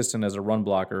pretty consistent as a run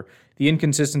blocker. The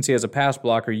inconsistency as a pass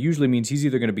blocker usually means he's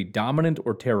either going to be dominant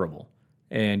or terrible.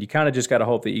 And you kind of just got to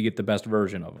hope that you get the best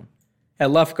version of him.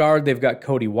 At left guard, they've got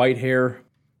Cody Whitehair.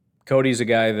 Cody's a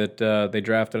guy that they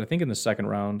drafted, I think, in the second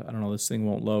round. I don't know, this thing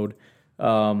won't load.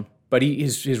 But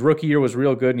his rookie year was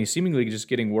real good, and he's seemingly just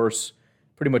getting worse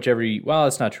pretty much well,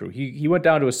 that's not true. He went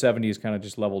down to a 70, he's kind of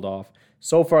just leveled off.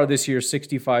 So far this year,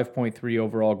 65.3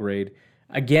 overall grade.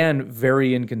 Again,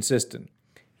 very inconsistent.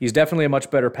 He's definitely a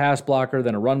much better pass blocker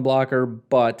than a run blocker,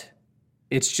 but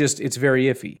it's very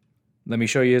iffy. Let me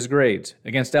show you his grades.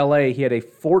 Against LA, he had a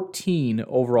 14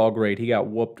 overall grade. He got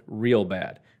whooped real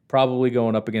bad, probably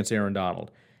going up against Aaron Donald.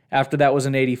 After that was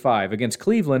an 85. Against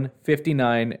Cleveland,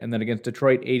 59, and then against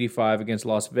Detroit, 85. Against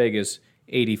Las Vegas,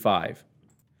 85.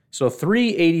 So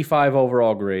 3 85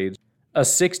 overall grades, a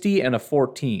 60, and a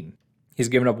 14. He's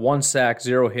given up 1 sack,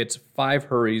 0 hits, 5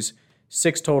 hurries,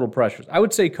 6 total pressures. I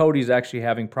would say Cody's actually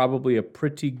having probably a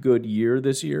pretty good year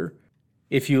this year.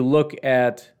 If you look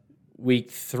at Week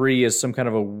 3 as some kind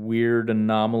of a weird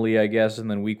anomaly, I guess,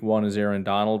 and then Week 1 is Aaron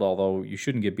Donald, although you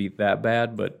shouldn't get beat that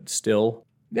bad, but still,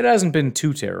 it hasn't been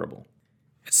too terrible.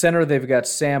 At center, they've got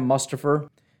Sam Mustipher.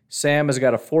 Sam has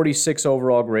got a 46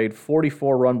 overall grade,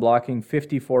 44 run blocking,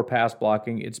 54 pass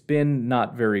blocking. It's been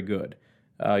not very good.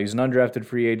 He's an undrafted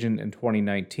free agent in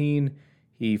 2019.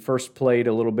 He first played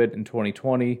a little bit in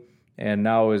 2020, and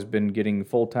now has been getting a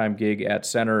full-time gig at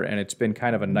center, and it's been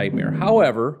kind of a nightmare.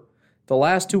 However, the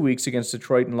last 2 weeks against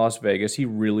Detroit and Las Vegas, he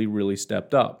really, really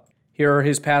stepped up. Here are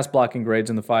his pass blocking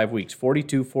grades in the 5 weeks: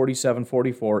 42, 47,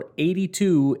 44,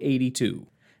 82, 82.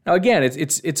 Now again,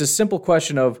 it's a simple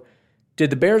question of, did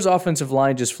the Bears' offensive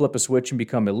line just flip a switch and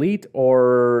become elite,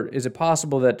 or is it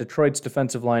possible that Detroit's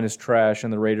defensive line is trash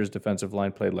and the Raiders' defensive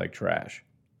line played like trash?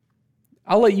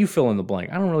 I'll let you fill in the blank.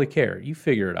 I don't really care. You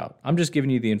figure it out. I'm just giving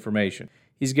you the information.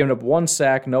 He's given up 1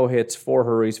 sack, no hits, 4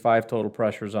 hurries, 5 total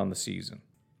pressures on the season.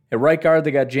 At right guard,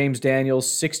 they got James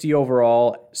Daniels, 60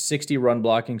 overall, 60 run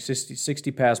blocking,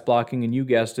 60 pass blocking, and you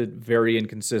guessed it, very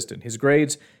inconsistent. His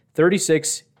grades,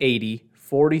 36, 80,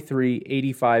 43,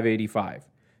 85, 85.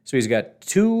 So he's got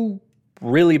 2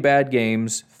 really bad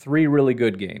games, 3 really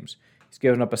good games. He's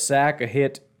given up a sack, a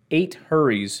hit, 8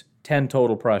 hurries, 10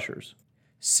 total pressures.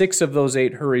 6 of those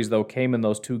 8 hurries, though, came in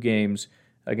those 2 games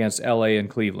against LA and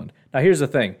Cleveland. Now, here's the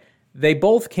thing. They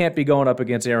both can't be going up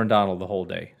against Aaron Donald the whole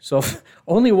day. So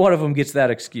only one of them gets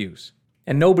that excuse.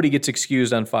 And nobody gets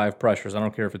excused on 5 pressures. I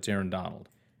don't care if it's Aaron Donald.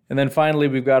 And then finally,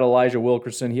 we've got Elijah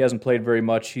Wilkerson. He hasn't played very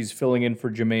much. He's filling in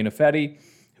for Jermaine Ifedi,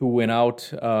 who went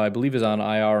out, I believe is on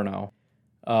IR now.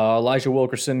 Elijah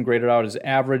Wilkerson graded out as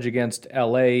average against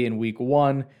LA in Week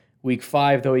 1, Week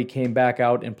 5, though, he came back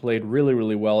out and played really,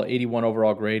 really well. 81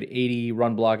 overall grade, 80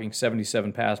 run blocking,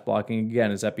 77 pass blocking.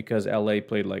 Again, is that because LV,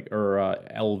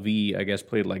 I guess,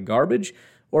 played like garbage?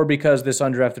 Or because this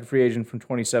undrafted free agent from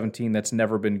 2017 that's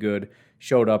never been good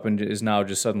showed up and is now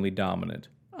just suddenly dominant?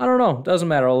 I don't know. Doesn't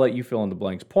matter. I'll let you fill in the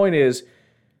blanks. Point is,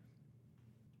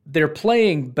 they're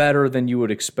playing better than you would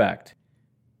expect.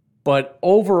 But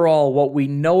overall, what we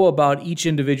know about each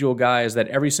individual guy is that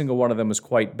every single one of them is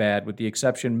quite bad, with the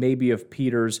exception maybe of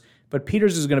Peters. But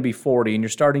Peters is going to be 40, and you're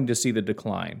starting to see the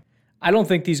decline. I don't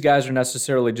think these guys are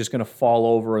necessarily just going to fall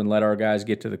over and let our guys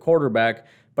get to the quarterback,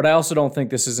 but I also don't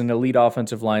think this is an elite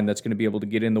offensive line that's going to be able to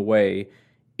get in the way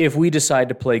if we decide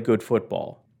to play good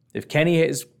football. If Kenny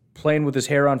is playing with his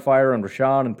hair on fire and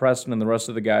Rashawn and Preston and the rest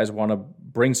of the guys want to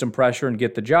bring some pressure and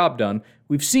get the job done,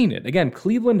 we've seen it. Again,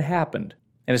 Cleveland happened.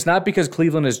 And it's not because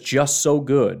Cleveland is just so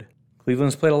good.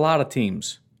 Cleveland's played a lot of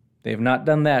teams. They have not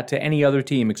done that to any other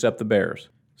team except the Bears.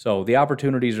 So the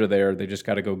opportunities are there. They just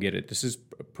got to go get it. This is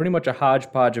pretty much a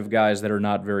hodgepodge of guys that are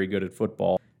not very good at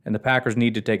football, and the Packers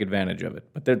need to take advantage of it.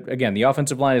 But again, the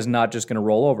offensive line is not just going to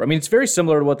roll over. I mean, it's very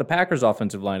similar to what the Packers'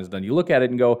 offensive line has done. You look at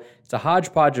it and go, it's a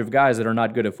hodgepodge of guys that are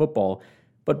not good at football,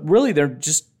 but really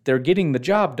they're getting the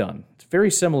job done. It's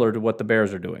very similar to what the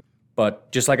Bears are doing.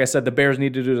 But just like I said, the Bears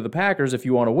need to do to the Packers if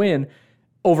you want to win,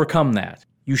 overcome that.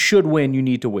 You should win. You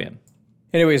need to win.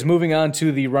 Anyways, moving on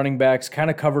to the running backs. Kind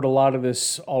of covered a lot of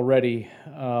this already.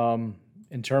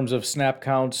 In terms of snap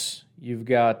counts, you've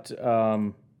got,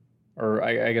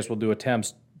 I guess we'll do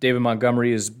attempts. David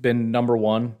Montgomery has been number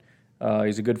one.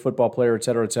 He's a good football player, et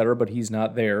cetera, but he's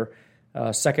not there.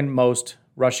 Second most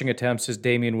rushing attempts is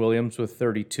Damian Williams with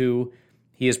 32.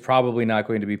 He is probably not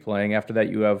going to be playing. After that,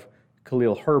 you have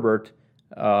Khalil Herbert,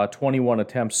 21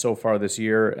 attempts so far this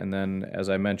year. And then, as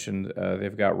I mentioned,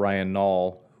 they've got Ryan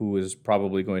Nall, who is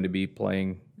probably going to be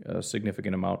playing a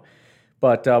significant amount.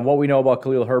 But what we know about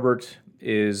Khalil Herbert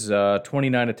is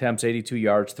 29 attempts, 82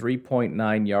 yards,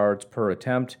 3.9 yards per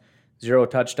attempt, 0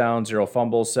 touchdowns, 0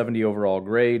 fumbles, 70 overall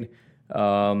grade.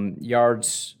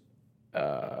 Yards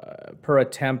per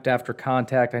attempt after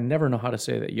contact. I never know how to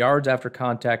say that. Yards after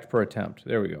contact per attempt.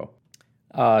 There we go.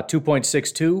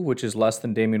 2.62, which is less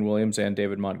than Damian Williams and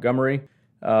David Montgomery.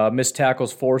 Missed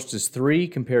tackles forced is 3,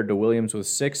 compared to Williams with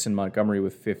 6 and Montgomery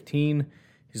with 15.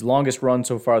 His longest run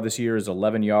so far this year is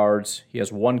 11 yards. He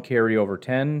has 1 carry over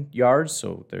 10 yards,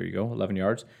 so there you go, 11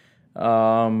 yards.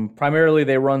 Primarily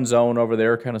they run zone over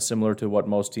there, kind of similar to what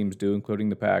most teams do, including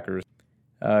the Packers.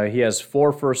 He has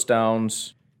 4 first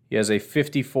downs. He has a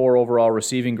 54 overall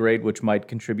receiving grade, which might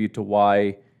contribute to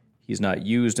why he's not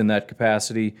used in that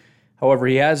capacity. However,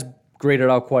 he has graded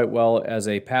out quite well as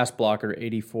a pass blocker,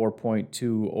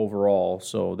 84.2 overall.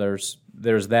 So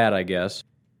there's that, I guess.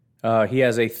 He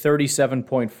has a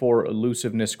 37.4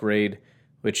 elusiveness grade,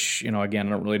 which, again, I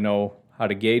don't really know how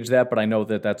to gauge that, but I know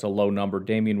that that's a low number.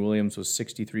 Damian Williams was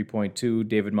 63.2,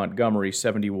 David Montgomery,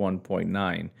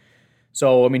 71.9.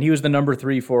 So, he was the number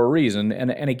 3 for a reason.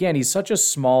 And again, he's such a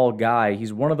small guy.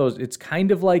 He's one of those, it's kind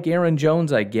of like Aaron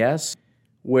Jones, I guess,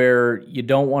 where you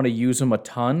don't want to use him a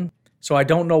ton. So I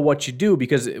don't know what you do,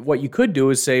 because what you could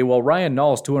do is say, well, Ryan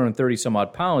Nall is 230 some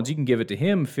odd pounds. You can give it to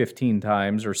him 15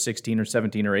 times or 16 or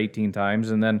 17 or 18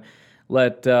 times, and then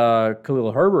let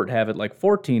Khalil Herbert have it like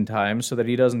 14 times so that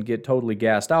he doesn't get totally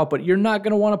gassed out. But you're not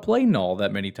going to want to play Nall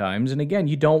that many times. And again,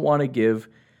 you don't want to give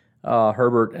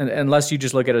Herbert, unless you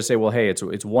just look at it and say, well, hey,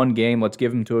 it's one game. Let's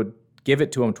give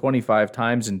it to him 25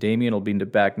 times, and Damian will be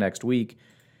back next week.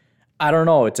 I don't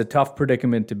know. It's a tough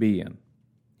predicament to be in.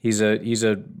 He's a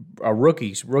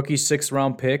rookie 6th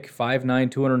round pick, 5'9",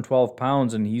 212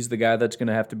 pounds, and he's the guy that's going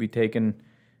to have to be taking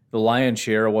the lion's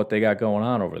share of what they got going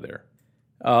on over there.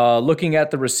 Looking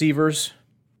at the receivers,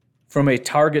 from a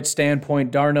target standpoint,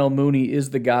 Darnell Mooney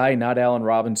is the guy, not Allen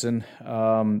Robinson.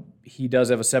 He does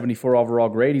have a 74 overall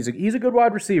grade. He's a good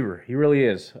wide receiver. He really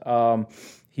is.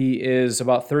 He is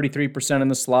about 33% in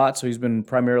the slot, so he's been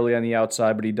primarily on the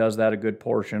outside, but he does that a good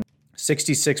portion.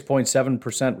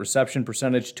 66.7% reception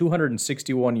percentage,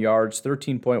 261 yards,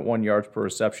 13.1 yards per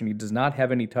reception. He does not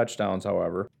have any touchdowns,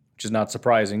 however, which is not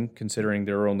surprising considering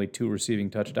there are only 2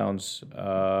 receiving touchdowns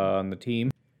on the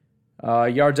team.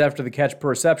 Yards after the catch per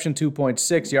reception,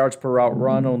 2.6. Yards per route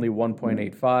run, only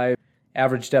 1.85.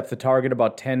 Average depth of target,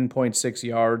 about 10.6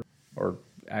 yards, or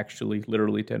actually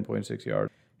literally 10.6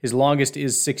 yards. His longest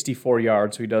is 64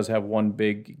 yards, so he does have one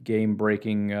big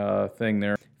game-breaking thing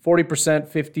there. 40%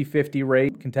 50-50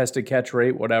 rate, contested catch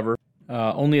rate, whatever.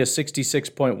 Only a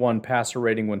 66.1 passer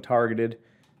rating when targeted.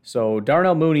 So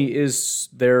Darnell Mooney is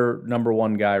their number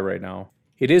 1 guy right now.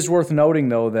 It is worth noting,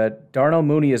 though, that Darnell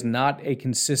Mooney is not a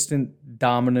consistent,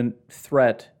 dominant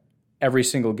threat every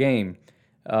single game.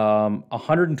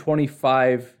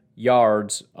 125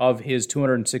 yards of his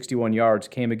 261 yards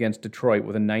came against Detroit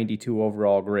with a 92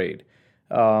 overall grade.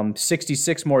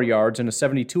 66 more yards and a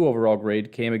 72 overall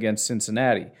grade came against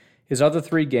Cincinnati. His other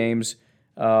 3 games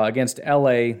against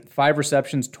LA, 5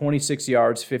 receptions, 26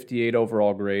 yards, 58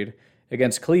 overall grade.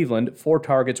 Against Cleveland, 4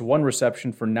 targets, 1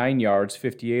 reception for 9 yards,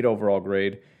 58 overall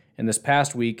grade. And this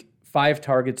past week, 5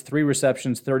 targets, 3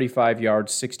 receptions, 35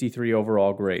 yards, 63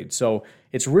 overall grade. So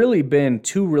it's really been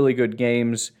 2 really good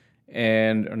games,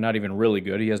 and or not even really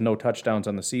good. He has no touchdowns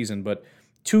on the season, but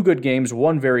 2 good games,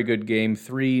 1 very good game,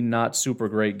 3 not super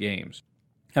great games.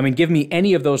 I mean, give me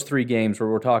any of those 3 games where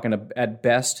we're talking at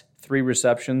best 3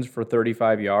 receptions for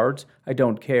 35 yards. I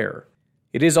don't care.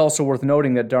 It is also worth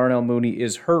noting that Darnell Mooney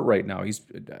is hurt right now. He's,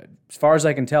 as far as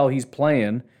I can tell, he's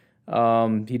playing.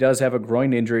 He does have a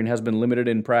groin injury and has been limited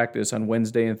in practice on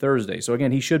Wednesday and Thursday. So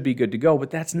again, he should be good to go,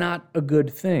 but that's not a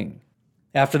good thing.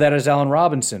 After that is Allen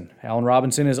Robinson. Allen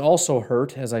Robinson is also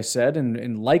hurt, as I said,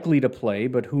 and likely to play,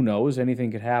 but who knows?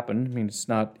 Anything could happen. I mean, it's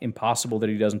not impossible that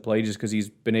he doesn't play just because he's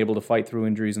been able to fight through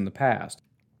injuries in the past.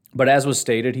 But as was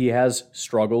stated, he has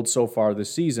struggled so far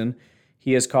this season.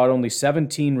 He has caught only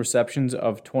 17 receptions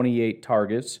of 28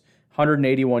 targets,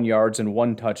 181 yards, and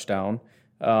 1 touchdown.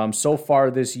 So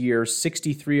far this year,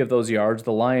 63 of those yards,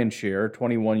 the lion's share,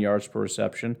 21 yards per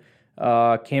reception,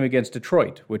 came against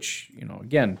Detroit, which,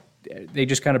 again, they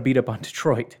just kind of beat up on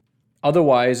Detroit.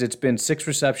 Otherwise, it's been 6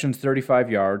 receptions,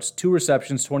 35 yards, 2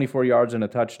 receptions, 24 yards, and a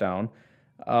touchdown,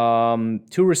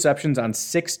 2 receptions on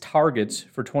 6 targets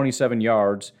for 27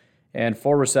 yards, and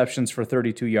 4 receptions for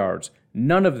 32 yards.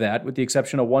 None of that, with the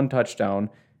exception of 1 touchdown,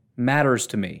 matters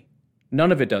to me.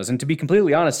 None of it does. And to be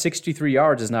completely honest, 63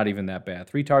 yards is not even that bad.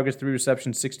 3 targets, 3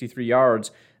 receptions, 63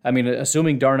 yards. I mean,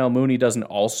 assuming Darnell Mooney doesn't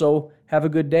also have a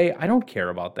good day, I don't care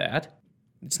about that.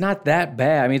 It's not that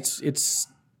bad. I mean, it's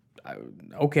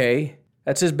okay.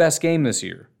 That's his best game this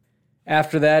year.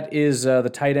 After that is the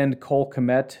tight end Cole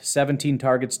Kmet, 17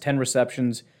 targets, 10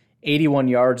 receptions, 81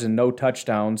 yards and no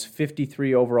touchdowns,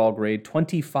 53 overall grade,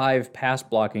 25 pass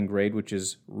blocking grade, which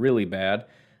is really bad.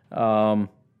 Allen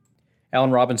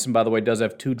Robinson, by the way, does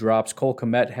have 2 drops. Cole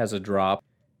Kmet has a drop.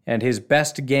 And his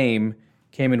best game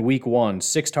came in week 1.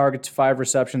 6 targets, 5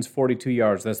 receptions, 42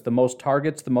 yards. That's the most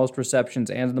targets, the most receptions,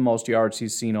 and the most yards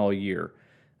he's seen all year.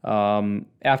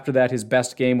 After that, his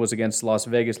best game was against Las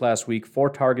Vegas last week. 4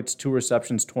 targets, 2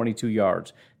 receptions, 22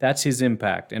 yards. That's his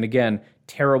impact. And again,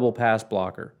 terrible pass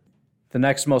blocker. The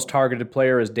next most targeted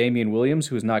player is Damian Williams,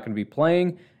 who is not going to be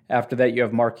playing. After that, you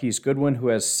have Marquise Goodwin, who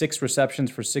has 6 receptions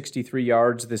for 63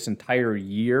 yards this entire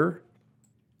year.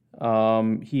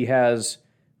 He has,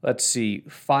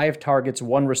 5 targets,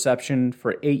 1 reception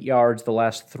for 8 yards the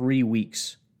last 3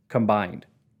 weeks combined.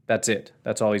 That's it.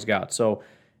 That's all he's got. So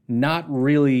not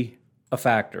really a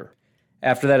factor.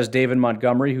 After that is David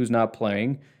Montgomery, who's not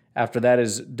playing. After that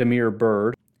is Damiere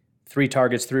Byrd. 3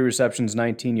 targets, 3 receptions,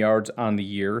 19 yards on the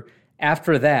year.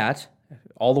 After that,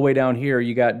 all the way down here,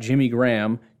 you got Jimmy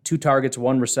Graham, 2 targets,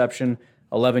 1 reception,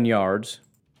 11 yards.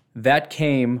 That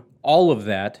came, all of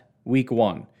that, week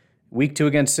 1. Week 2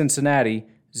 against Cincinnati,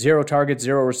 0 targets,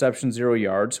 0 receptions, 0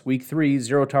 yards. Week 3,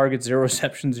 0 targets, 0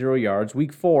 receptions, 0 yards.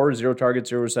 Week 4, 0 targets,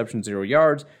 0 receptions, 0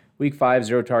 yards. Week 5,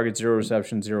 0 targets, 0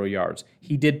 receptions, 0 yards.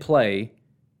 He did play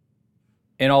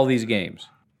in all these games.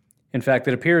 In fact,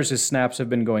 it appears his snaps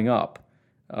have been going up.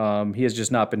 He has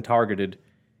just not been targeted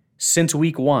since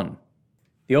week 1.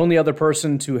 The only other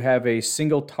person to have a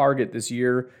single target this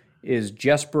year is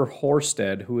Jesper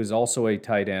Horsted, who is also a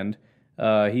tight end.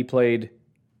 He played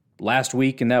last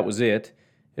week, and that was it.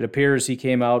 It appears he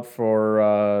came out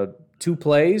for 2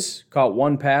 plays, caught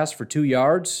 1 pass for 2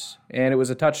 yards, and it was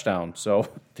a touchdown. So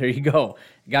there you go.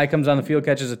 The guy comes on the field,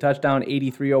 catches a touchdown,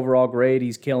 83 overall grade.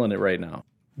 He's killing it right now.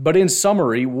 But in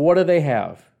summary, what do they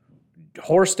have?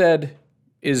 Horsted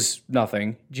is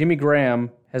nothing. Jimmy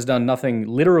Graham has done nothing,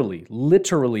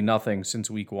 literally nothing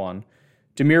since week 1.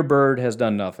 Damiere Byrd has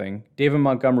done nothing. David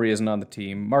Montgomery isn't on the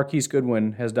team. Marquise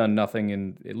Goodwin has done nothing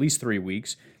in at least 3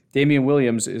 weeks. Damian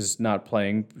Williams is not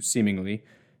playing, seemingly.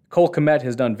 Cole Kmet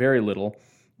has done very little.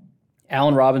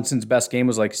 Allen Robinson's best game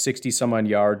was 60-some-odd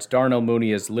yards. Darnell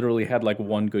Mooney has literally had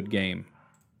 1 good game.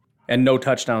 And no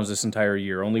touchdowns this entire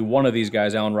year. Only one of these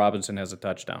guys, Allen Robinson, has a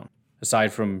touchdown,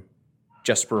 aside from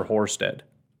Jesper Horsted.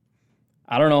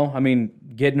 I don't know. I mean,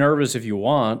 get nervous if you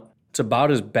want. It's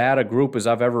about as bad a group as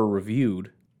I've ever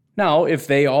reviewed. Now, if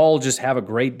they all just have a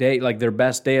great day, their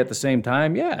best day at the same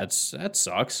time, yeah, that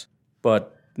sucks.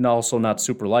 But also not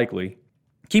super likely.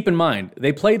 Keep in mind,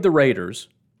 they played the Raiders.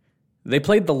 They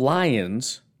played the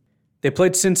Lions. They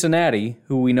played Cincinnati,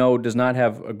 who we know does not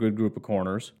have a good group of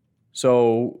corners.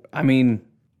 So, I mean,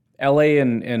 LA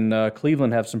and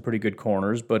Cleveland have some pretty good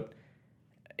corners, but,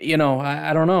 I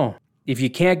don't know. If you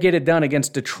can't get it done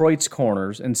against Detroit's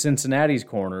corners and Cincinnati's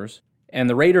corners and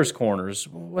the Raiders' corners,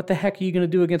 what the heck are you going to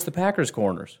do against the Packers'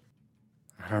 corners?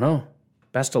 I don't know.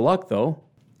 Best of luck, though.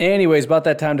 Anyways, about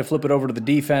that time to flip it over to the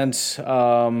defense.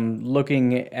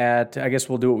 Looking at, I guess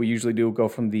we'll do what we usually do, go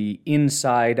from the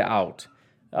inside out.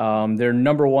 Their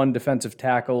number one defensive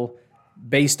tackle,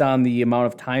 based on the amount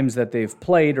of times that they've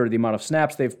played or the amount of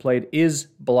snaps they've played, is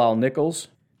Bilal Nichols.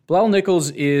 Bilal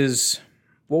Nichols is,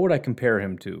 what would I compare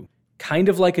him to? Kind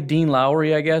of like a Dean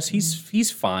Lowry, I guess.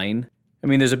 He's fine. I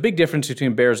mean, there's a big difference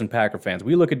between Bears and Packer fans.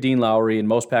 We look at Dean Lowry, and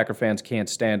most Packer fans can't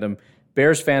stand him.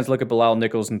 Bears fans look at Bilal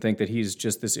Nichols and think that he's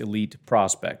just this elite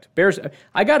prospect.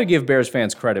 I got to give Bears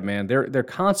fans credit, man. They're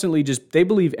constantly they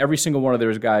believe every single one of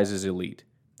their guys is elite.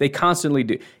 They constantly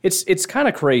do. It's kind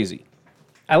of crazy.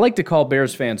 I like to call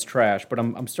Bears fans trash, but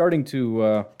I'm starting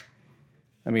to,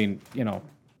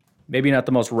 maybe not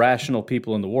the most rational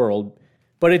people in the world,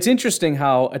 but it's interesting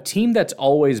how a team that's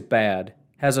always bad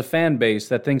has a fan base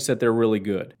that thinks that they're really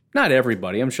good. Not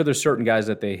everybody. I'm sure there's certain guys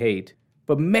that they hate.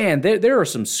 But man, there are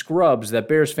some scrubs that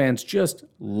Bears fans just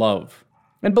love.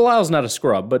 And Bilal's not a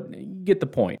scrub, but you get the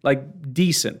point. Like,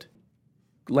 decent.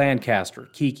 Lancaster,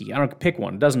 Kiki, I don't pick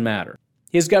one, it doesn't matter.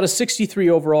 He's got a 63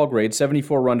 overall grade,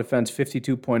 74 run defense,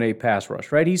 52.8 pass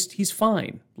rush, right? He's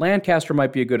fine. Lancaster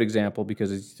might be a good example because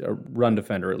he's a run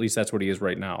defender. At least that's what he is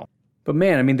right now. But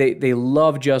man, I mean, they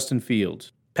love Justin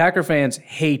Fields. Packer fans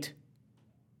hate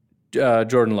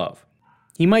Jordan Love.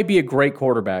 He might be a great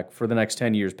quarterback for the next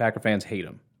 10 years. Packer fans hate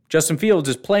him. Justin Fields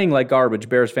is playing like garbage.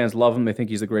 Bears fans love him. They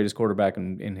think he's the greatest quarterback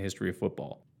in history of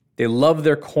football. They love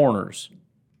their corners.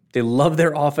 They love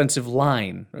their offensive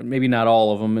line. Maybe not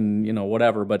all of them and,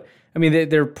 whatever. But, I mean,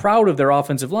 they're proud of their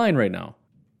offensive line right now.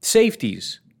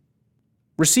 Safeties.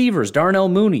 Receivers, Darnell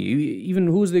Mooney. Even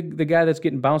who's the guy that's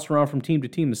getting bounced around from team to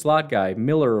team, the slot guy,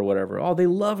 Miller or whatever. Oh, they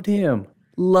loved him.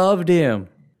 Loved him.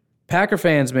 Packer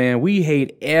fans, man, we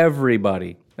hate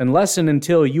everybody. Unless and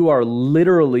until you are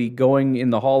literally going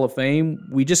in the Hall of Fame,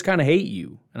 we just kind of hate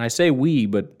you. And I say we,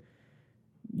 but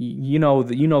you know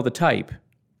the type.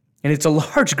 And it's a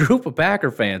large group of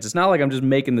Packer fans. It's not like I'm just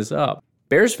making this up.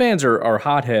 Bears fans are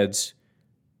hotheads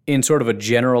in sort of a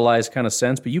generalized kind of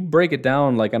sense, but you break it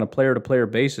down like on a player-to-player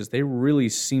basis, they really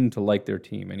seem to like their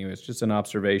team. Anyway, it's just an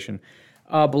observation.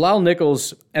 Bilal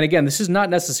Nichols, and again, this is not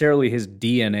necessarily his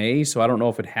DNA, so I don't know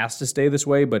if it has to stay this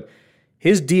way, but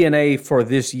his DNA for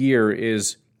this year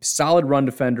is solid run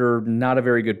defender, not a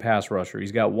very good pass rusher.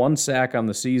 He's got 1 sack on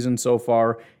the season so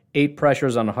far, 8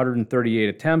 pressures on 138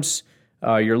 attempts.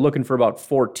 You're looking for about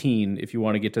 14 if you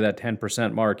want to get to that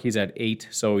 10% mark. He's at 8,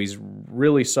 so he's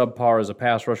really subpar as a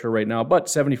pass rusher right now, but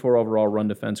 74 overall run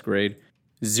defense grade.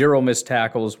 0 missed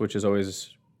tackles, which is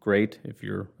always great if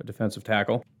you're a defensive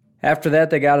tackle. After that,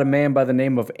 they got a man by the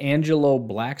name of Angelo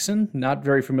Blackson. Not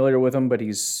very familiar with him, but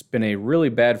he's been a really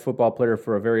bad football player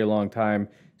for a very long time.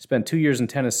 Spent 2 years in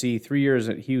Tennessee, 3 years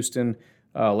at Houston.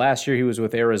 Last year he was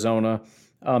with Arizona.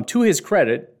 To his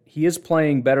credit, he is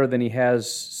playing better than he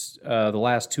has the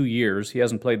last 2 years. He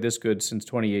hasn't played this good since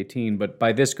 2018, but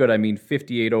by this good I mean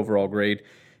 58 overall grade,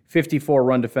 54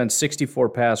 run defense, 64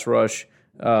 pass rush,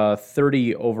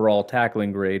 30 overall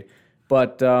tackling grade.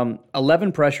 But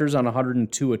 11 pressures on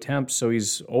 102 attempts, so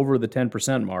he's over the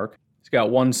 10% mark. He's got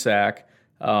 1 sack.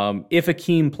 If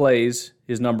Akeem plays,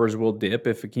 his numbers will dip.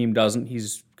 If Akeem doesn't,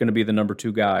 he's going to be the number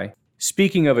 2 guy.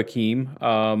 Speaking of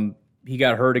Akeem, he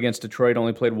got hurt against Detroit,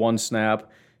 only played 1 snap,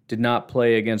 did not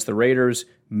play against the Raiders,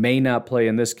 may not play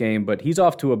in this game, but he's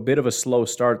off to a bit of a slow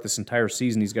start this entire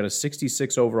season. He's got a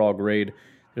 66 overall grade.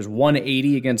 There's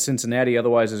 180 against Cincinnati.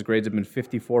 Otherwise, his grades have been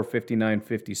 54, 59,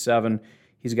 57.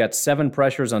 He's got 7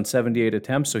 pressures on 78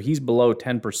 attempts, so he's below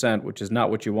 10%, which is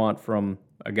not what you want from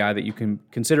a guy that you can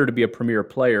consider to be a premier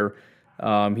player.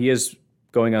 He is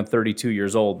going on 32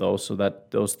 years old, though, so that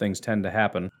those things tend to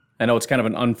happen. I know it's kind of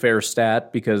an unfair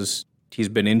stat because he's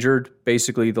been injured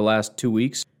basically the last 2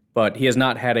 weeks, but he has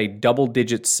not had a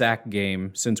double-digit sack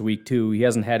game since week 2. He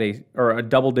hasn't had a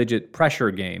double-digit pressure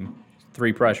game,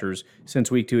 3 pressures, since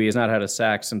week 2. He has not had a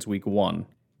sack since week 1.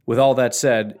 With all that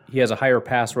said, he has a higher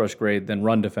pass rush grade than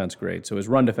run defense grade, so his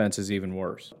run defense is even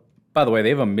worse. By the way, they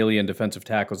have a million defensive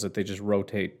tackles that they just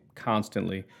rotate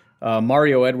constantly.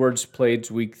 Mario Edwards played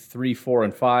week 3, 4,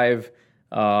 and 5,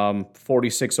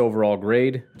 46 overall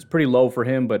grade. It's pretty low for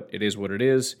him, but it is what it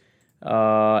is.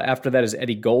 After that is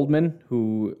Eddie Goldman,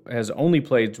 who has only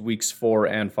played weeks 4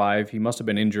 and 5. He must have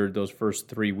been injured those first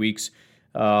 3 weeks.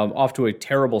 Off to a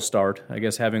terrible start. I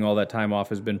guess having all that time off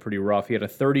has been pretty rough. He had a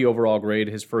 30 overall grade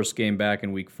his first game back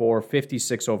in week 4,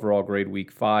 56 overall grade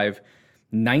week 5,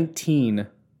 19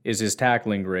 is his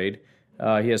tackling grade.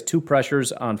 He has 2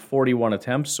 pressures on 41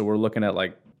 attempts, so we're looking at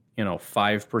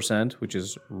 5%, which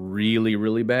is really,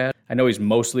 really bad. I know he's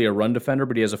mostly a run defender,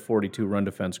 but he has a 42 run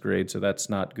defense grade, so that's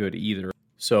not good either.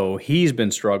 So he's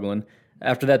been struggling.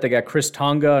 After that, they got Chris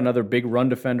Tonga, another big run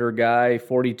defender guy,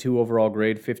 42 overall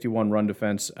grade, 51 run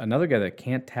defense. Another guy that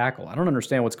can't tackle. I don't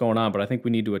understand what's going on, but I think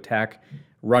we need to attack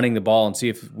running the ball and see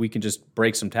if we can just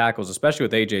break some tackles, especially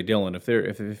with A.J. Dillon.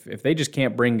 If they just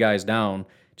can't bring guys down,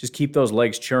 just keep those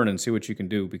legs churning and see what you can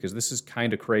do, because this is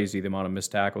kind of crazy, the amount of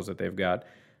missed tackles that they've got.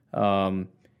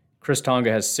 Chris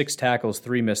Tonga has 6 tackles,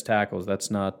 3 missed tackles. That's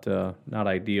not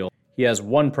ideal. He has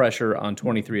 1 pressure on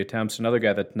 23 attempts. Another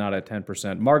guy that's not at 10%.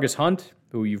 Margus Hunt,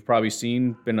 who you've probably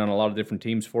seen, been on a lot of different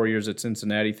teams, 4 years at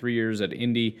Cincinnati, 3 years at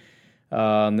Indy.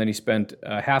 Then he spent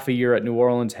half a year at New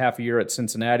Orleans, half a year at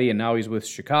Cincinnati, and now he's with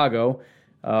Chicago.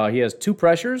 He has 2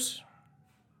 pressures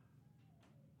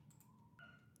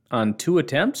on 2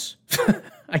 attempts,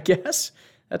 I guess.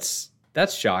 That's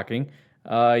shocking.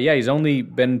 He's only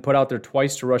been put out there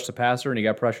twice to rush the passer, and he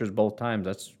got pressures both times.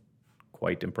 That's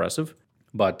quite impressive.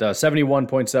 But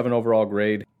 71.7 overall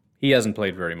grade. He hasn't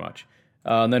played very much.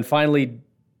 And then finally,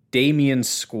 Damian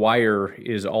Squire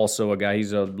is also a guy.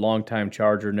 He's a longtime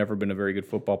Charger, never been a very good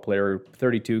football player.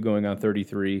 32 going on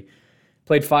 33.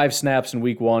 Played 5 snaps in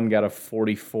week 1, got a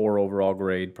 44 overall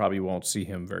grade. Probably won't see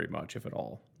him very much, if at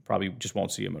all. Probably just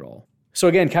won't see him at all. So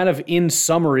again, kind of in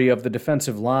summary of the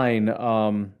defensive line,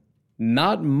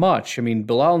 not much. I mean,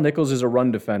 Bilal Nichols is a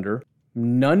run defender.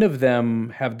 None of them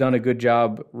have done a good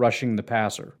job rushing the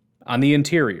passer on the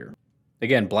interior.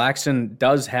 Again, Blackson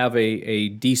does have a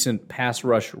decent pass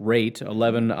rush rate,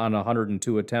 11 on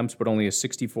 102 attempts, but only a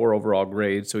 64 overall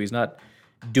grade, so he's not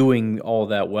doing all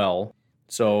that well.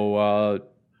 So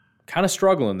kind of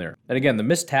struggling there. And again, the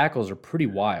missed tackles are pretty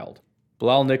wild.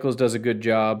 Bilal Nichols does a good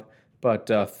job, but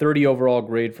 30 overall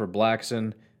grade for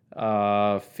Blackson,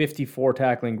 54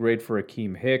 tackling grade for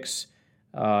Akeem Hicks,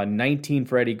 19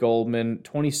 for Eddie Goldman,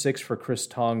 26 for Chris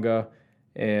Tonga,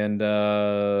 and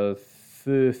that's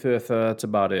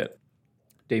about it.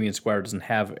 Damian Squire doesn't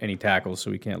have any tackles,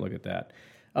 so we can't look at that.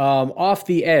 Off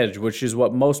the edge, which is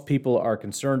what most people are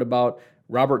concerned about,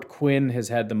 Robert Quinn has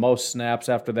had the most snaps.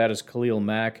 After that is Khalil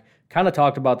Mack. Kind of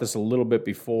talked about this a little bit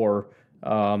before.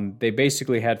 They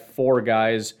basically had 4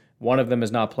 guys. One of them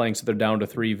is not playing, so they're down to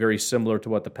 3, very similar to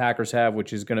what the Packers have,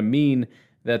 which is going to mean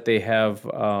that they have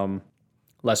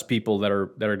less people that are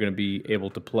going to be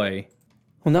able to play.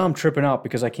 Well, now I'm tripping out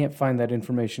because I can't find that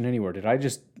information anywhere. Did I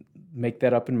just make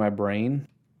that up in my brain?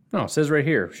 No, it says right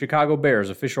here, Chicago Bears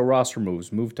official roster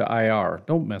moves, moved to IR.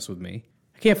 Don't mess with me.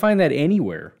 I can't find that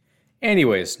anywhere.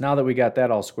 Anyways, now that we got that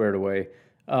all squared away,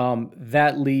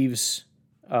 that leaves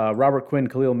Robert Quinn,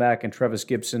 Khalil Mack, and Trevis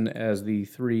Gibson as the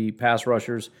 3 pass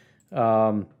rushers.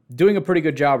 Doing a pretty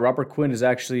good job. Robert Quinn is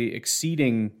actually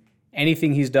exceeding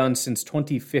anything he's done since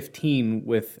 2015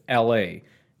 with LA.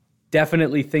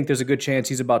 Definitely think there's a good chance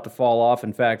he's about to fall off.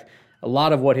 In fact, a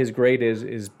lot of what his grade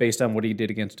is based on what he did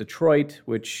against Detroit,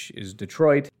 which is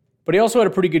Detroit. But he also had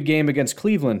a pretty good game against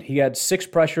Cleveland. He had 6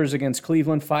 pressures against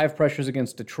Cleveland, 5 pressures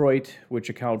against Detroit, which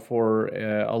account for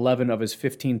 11 of his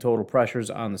 15 total pressures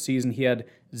on the season. He had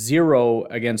 0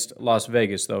 against Las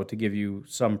Vegas, though, to give you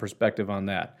some perspective on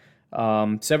that.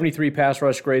 73 pass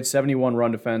rush grade, 71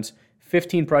 run defense,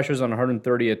 15 pressures on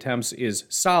 130 attempts is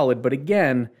solid, but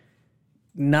again,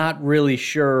 not really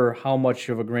sure how much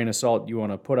of a grain of salt you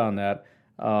want to put on that.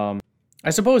 I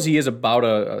suppose he is about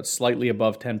a slightly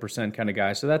above 10% kind of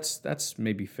guy, so that's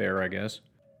maybe fair, I guess.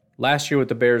 Last year with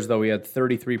the Bears, though, he had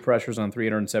 33 pressures on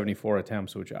 374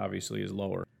 attempts, which obviously is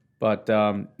lower. But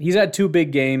he's had 2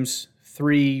 big games,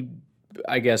 3,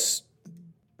 I guess,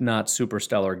 not super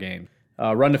stellar games.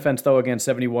 Run defense, though, again,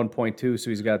 71.2, so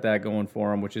he's got that going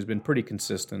for him, which has been pretty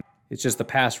consistent. It's just the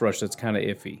pass rush that's kind of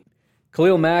iffy.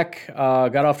 Khalil Mack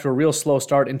got off to a real slow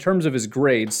start in terms of his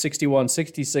grades, 61,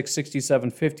 66,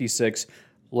 67, 56.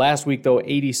 Last week, though,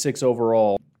 86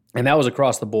 overall, and that was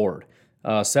across the board.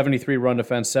 73 run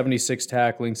defense, 76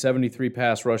 tackling, 73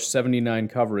 pass rush, 79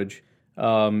 coverage.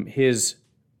 His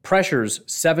pressures,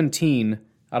 17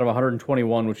 out of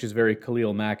 121, which is very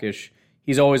Khalil Mack-ish.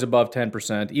 He's always above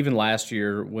 10%. Even last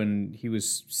year when he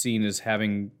was seen as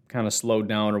having kind of slowed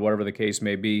down or whatever the case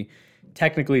may be,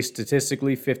 technically,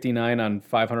 statistically, 59 on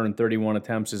 531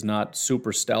 attempts is not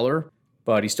super stellar,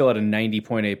 but he still had a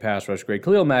 90.8 pass rush grade.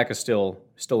 Khalil Mack is still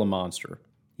a monster.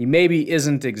 He maybe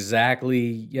isn't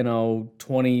exactly,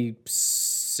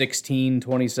 2016,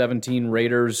 2017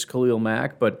 Raiders Khalil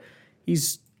Mack, but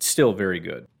he's still very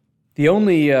good. The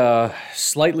only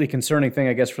slightly concerning thing,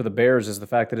 I guess, for the Bears is the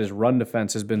fact that his run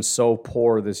defense has been so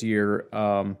poor this year.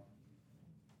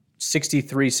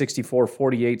 63, 64,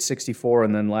 48, 64,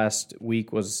 and then last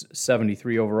week was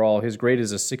 73 overall. His grade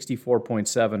is a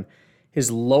 64.7.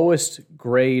 His lowest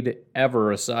grade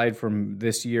ever, aside from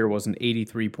this year, was an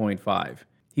 83.5.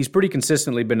 He's pretty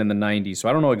consistently been in the 90s, so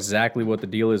I don't know exactly what the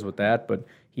deal is with that, but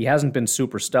he hasn't been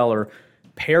super stellar.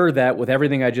 Pair that with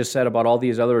everything I just said about all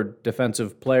these other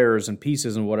defensive players and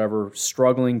pieces and whatever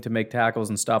struggling to make tackles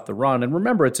and stop the run. And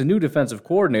remember, it's a new defensive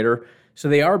coordinator, so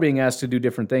they are being asked to do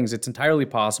different things. It's entirely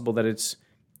possible that it's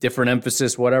different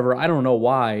emphasis, whatever. I don't know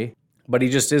why, but he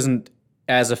just isn't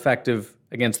as effective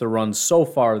against the run so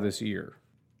far this year.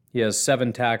 He has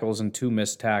 7 tackles and 2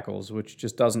 missed tackles, which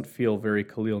just doesn't feel very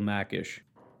Khalil Mack-ish.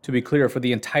 To be clear, for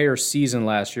the entire season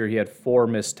last year, he had 4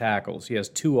 missed tackles. He has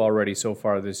 2 already so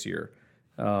far this year.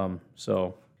 And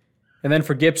then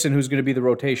for Gibson, who's going to be the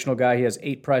rotational guy, he has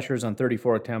 8 pressures on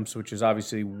 34 attempts, which is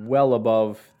obviously well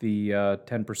above the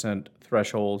 10%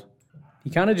 threshold. He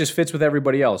kind of just fits with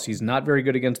everybody else. He's not very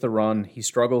good against the run. He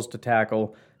struggles to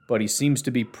tackle, but he seems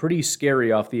to be pretty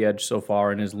scary off the edge so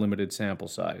far in his limited sample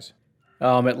size.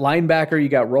 At linebacker, you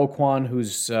got Roquan,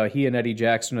 who's he and Eddie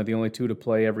Jackson are the only 2 to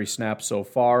play every snap so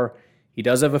far. He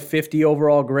does have a 50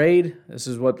 overall grade. This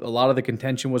is what a lot of the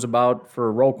contention was about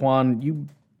for Roquan. You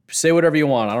say whatever you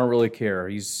want. I don't really care.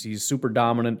 He's super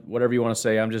dominant. Whatever you want to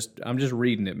say. I'm just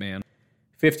reading it, man.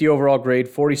 50 overall grade,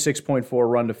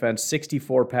 46.4 run defense,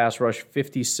 64 pass rush,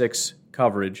 56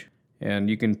 coverage. And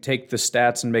you can take the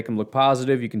stats and make them look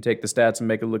positive. You can take the stats and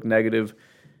make them look negative.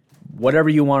 Whatever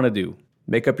you want to do.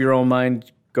 Make up your own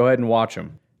mind. Go ahead and watch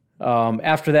them.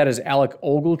 After that is Alec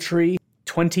Ogletree.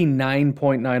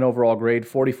 29.9 overall grade,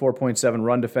 44.7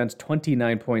 run defense,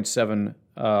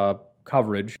 29.7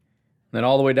 coverage. And then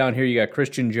all the way down here, you got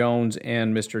Christian Jones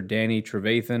and Mr. Danny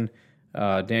Trevathan.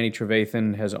 Danny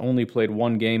Trevathan has only played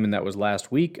 1 game, and that was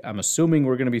last week. I'm assuming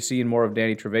we're going to be seeing more of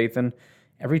Danny Trevathan.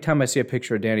 Every time I see a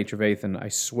picture of Danny Trevathan, I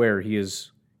swear he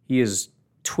is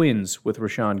twins with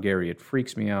Rashawn Gary. It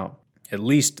freaks me out. At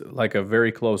least like a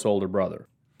very close older brother.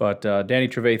 But Danny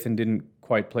Trevathan didn't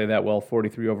quite play that well,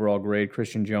 43 overall grade.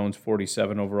 Christian Jones,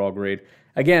 47 overall grade.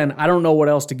 Again, I don't know what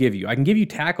else to give you. I can give you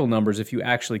tackle numbers if you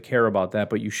actually care about that,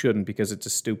 but you shouldn't because it's a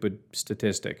stupid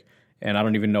statistic. And I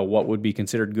don't even know what would be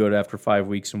considered good after 5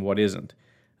 weeks and what isn't.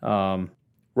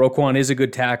 Roquan is a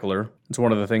good tackler. It's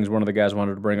one of the things one of the guys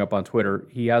wanted to bring up on Twitter.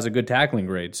 He has a good tackling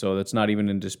grade, so that's not even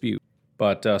in dispute.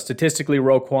 But statistically,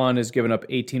 Roquan has given up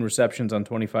 18 receptions on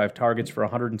 25 targets for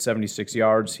 176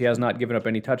 yards. He has not given up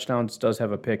any touchdowns, does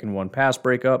have a pick and 1 pass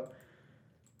breakup.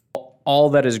 All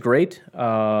that is great.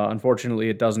 Unfortunately,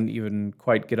 it doesn't even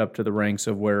quite get up to the ranks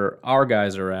of where our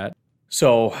guys are at.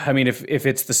 So, I mean, if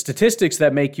it's the statistics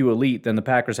that make you elite, then the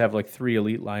Packers have like 3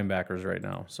 elite linebackers right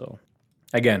now. So,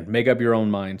 again, make up your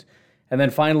own mind. And then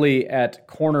finally, at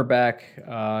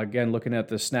cornerback, again, looking at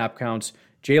the snap counts,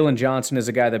 Jalen Johnson is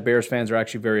a guy that Bears fans are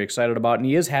actually very excited about, and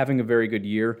he is having a very good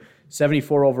year.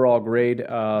 74 overall grade,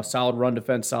 solid run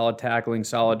defense, solid tackling,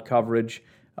 solid coverage.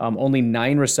 Only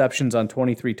 9 receptions on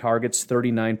 23 targets,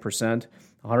 39%.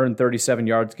 137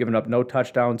 yards, given up no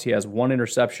touchdowns. He has 1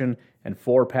 interception and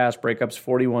 4 pass breakups,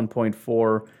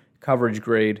 41.4 coverage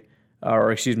grade,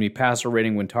 passer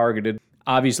rating when targeted.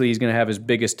 Obviously, he's going to have his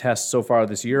biggest test so far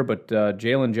this year, but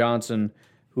Jalen Johnson,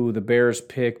 who the Bears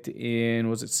picked in,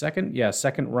 was it second? Yeah,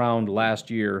 second round last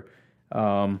year,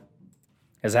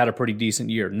 has had a pretty decent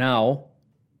year. Now,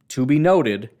 to be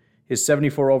noted, his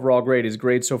 74 overall grade, his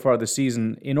grade so far this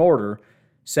season in order,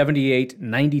 78,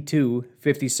 92,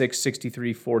 56,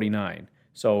 63, 49.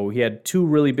 So he had 2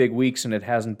 really big weeks, and it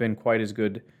hasn't been quite as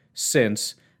good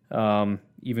since.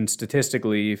 Even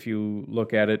statistically, if you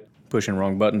look at it, pushing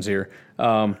wrong buttons here.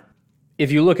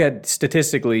 If you look at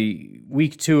statistically,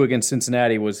 week 2 against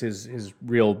Cincinnati was his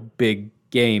real big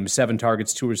game. 7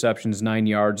 targets, 2 receptions, 9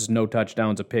 yards, no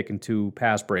touchdowns, a pick, and 2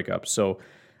 pass breakups. So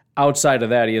outside of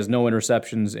that, he has no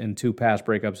interceptions and 2 pass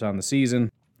breakups on the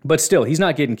season. But still, he's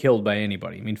not getting killed by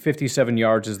anybody. I mean, 57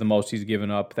 yards is the most he's given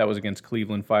up. That was against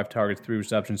Cleveland, 5 targets, 3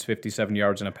 receptions, 57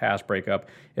 yards, and a pass breakup.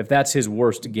 If that's his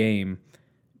worst game,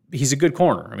 he's a good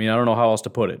corner. I mean, I don't know how else to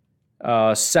put it.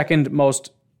 Second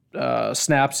most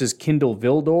snaps is Kindle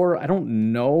Vildor. I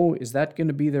don't know. Is that going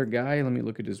to be their guy? Let me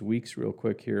look at his weeks real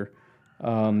quick here.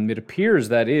 It appears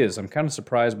that is. I'm kind of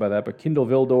surprised by that. But Kindle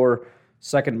Vildor,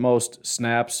 second most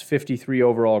snaps, 53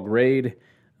 overall grade.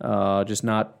 Just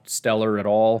not stellar at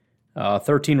all.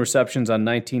 13 receptions on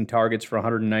 19 targets for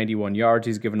 191 yards.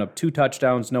 He's given up 2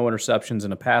 touchdowns, no interceptions,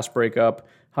 and a pass breakup.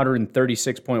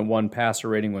 136.1 passer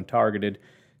rating when targeted.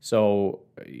 So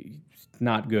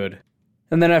not good.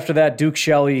 And then after that, Duke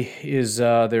Shelley is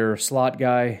their slot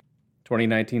guy,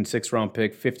 2019 sixth-round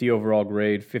pick, 50 overall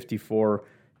grade, 54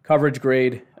 coverage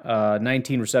grade,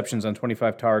 19 receptions on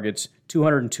 25 targets,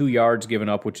 202 yards given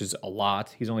up, which is a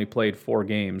lot. He's only played 4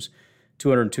 games,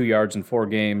 202 yards in 4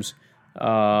 games.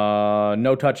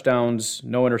 No touchdowns,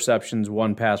 no interceptions,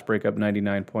 1 pass breakup,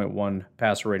 99.1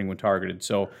 passer rating when targeted.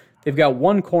 So they've got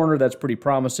one corner that's pretty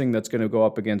promising that's going to go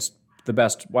up against the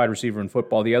best wide receiver in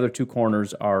football. The other 2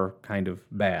 corners are kind of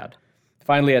bad.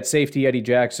 Finally, at safety, Eddie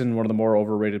Jackson, one of the more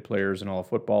overrated players in all of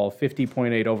football,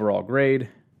 50.8 overall grade.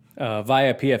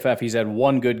 Via PFF, he's had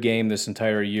 1 good game this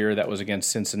entire year. That was against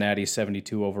Cincinnati,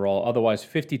 72 overall. Otherwise,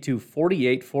 52,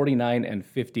 48, 49, and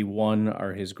 51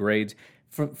 are his grades.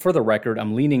 For the record,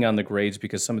 I'm leaning on the grades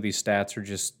because some of these stats are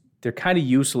just, they're kind of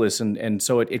useless. And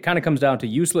so it kind of comes down to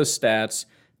useless stats,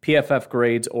 PFF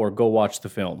grades, or go watch the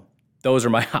film. Those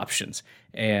are my options.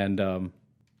 And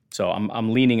so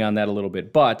I'm leaning on that a little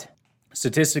bit. But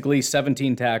statistically,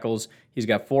 17 tackles. He's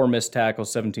got 4 missed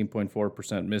tackles,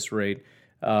 17.4% miss rate.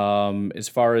 As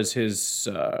far as his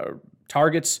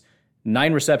targets,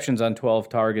 9 receptions on 12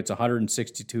 targets,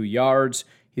 162 yards.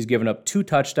 He's given up 2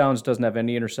 touchdowns, doesn't have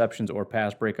any interceptions or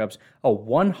pass breakups, a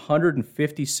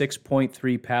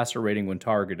 156.3 passer rating when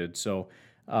targeted. So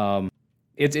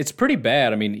it's pretty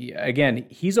bad. I mean, again,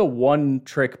 he's a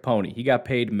one-trick pony. He got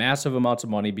paid massive amounts of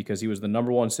money because he was the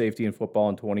number 1 safety in football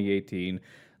in 2018,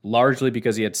 largely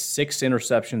because he had 6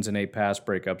 interceptions and 8 pass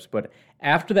breakups. But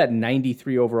after that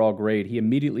 93 overall grade, he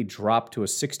immediately dropped to a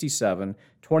 67.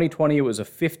 2020, it was a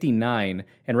 59,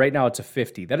 and right now it's a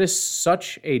 50. That is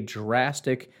such a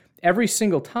drastic, every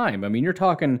single time. I mean, you're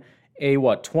talking a,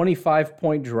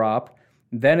 25-point drop,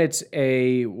 then it's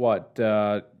a,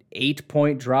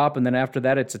 8-point drop, and then after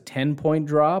that it's a 10-point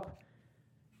drop?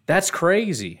 That's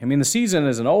crazy. I mean, the season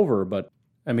isn't over, but,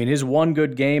 I mean, his 1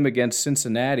 good game against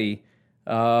Cincinnati,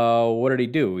 what did he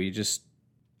do? He just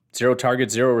 0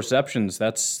 targets, 0 receptions.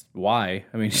 That's why.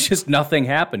 I mean, it's just nothing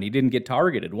happened. He didn't get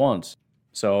targeted once.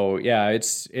 So, yeah,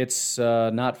 it's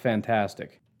not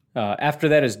fantastic. After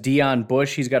that is Deion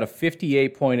Bush. He's got a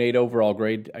 58.8 overall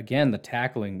grade. Again, the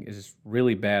tackling is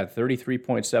really bad.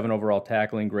 33.7 overall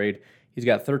tackling grade. He's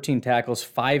got 13 tackles,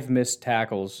 5 missed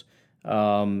tackles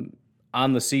on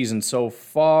the season so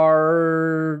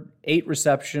far. 8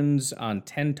 receptions on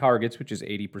 10 targets, which is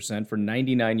 80% for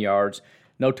 99 yards.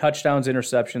 No touchdowns,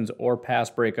 interceptions, or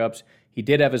pass breakups. He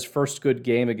did have his first good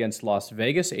game against Las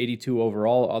Vegas, 82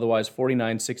 overall. Otherwise,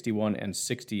 49, 61, and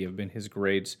 60 have been his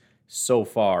grades so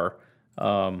far.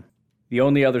 The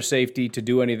only other safety to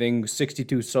do anything,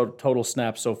 62 total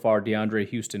snaps so far, DeAndre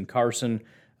Houston Carson.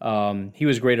 He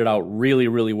was graded out really,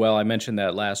 really well. I mentioned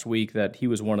that last week, that he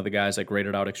was one of the guys that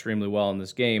graded out extremely well in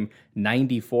this game,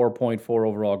 94.4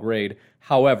 overall grade.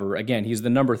 However, again, he's the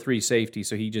number 3 safety,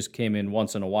 so he just came in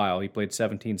once in a while. He played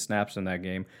 17 snaps in that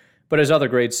game. But his other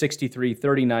grades, 63,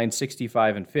 39,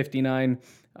 65, and 59.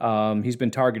 He's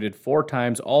been targeted 4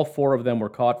 times. All 4 of them were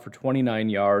caught for 29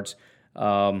 yards.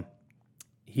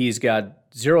 He's got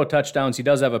 0 touchdowns. He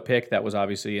does have a pick. That was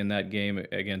obviously in that game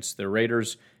against the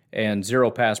Raiders. And 0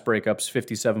 pass breakups,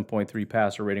 57.3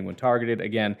 passer rating when targeted.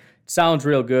 Again, it sounds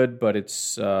real good, but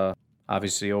it's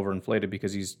obviously overinflated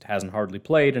because he hasn't hardly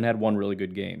played and had 1 really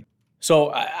good game.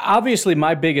 So obviously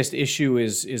my biggest issue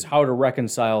is how to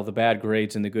reconcile the bad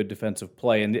grades and the good defensive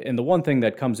play. And the one thing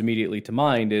that comes immediately to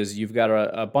mind is you've got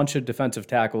a bunch of defensive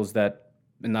tackles that,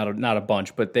 not a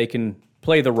bunch, but they can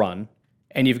play the run.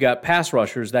 And you've got pass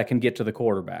rushers that can get to the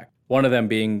quarterback. One of them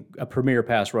being a premier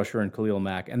pass rusher in Khalil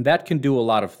Mack. And that can do a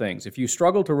lot of things. If you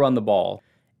struggle to run the ball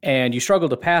and you struggle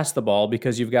to pass the ball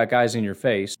because you've got guys in your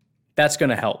face, that's going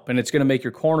to help. And it's going to make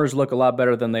your corners look a lot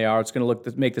better than they are. It's going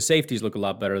to make the safeties look a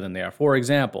lot better than they are. For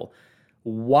example,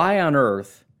 why on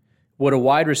earth would a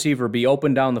wide receiver be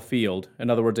open down the field? In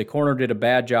other words, a corner did a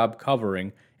bad job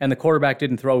covering, and the quarterback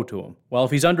didn't throw to him. Well,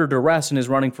 if he's under duress and is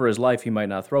running for his life, he might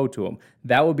not throw to him.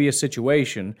 That would be a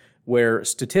situation where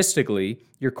statistically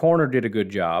your corner did a good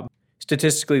job,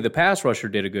 statistically the pass rusher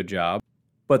did a good job,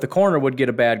 but the corner would get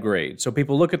a bad grade. So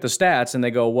people look at the stats and they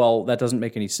go, well, that doesn't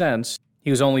make any sense. He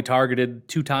was only targeted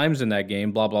 2 times in that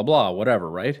game, blah, blah, blah, whatever,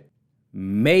 right?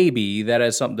 Maybe that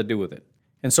has something to do with it.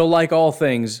 And so like all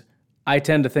things, I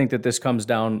tend to think that this comes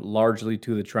down largely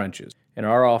to the trenches. And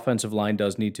our offensive line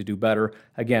does need to do better.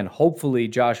 Again, hopefully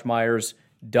Josh Myers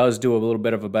does do a little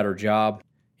bit of a better job.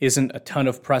 Isn't a ton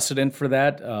of precedent for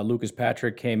that. Lucas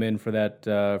Patrick came in for that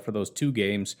for those 2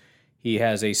 games. He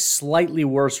has a slightly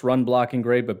worse run blocking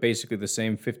grade, but basically the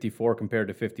same, 54 compared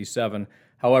to 57.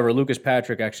 However, Lucas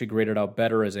Patrick actually graded out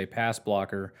better as a pass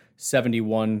blocker,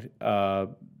 71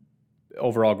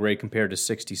 overall grade compared to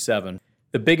 67.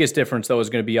 The biggest difference, though, is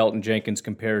going to be Elton Jenkins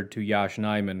compared to Josh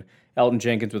Nijman. Elton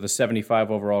Jenkins with a 75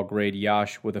 overall grade,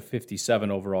 Josh with a 57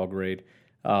 overall grade.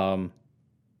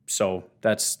 So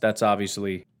that's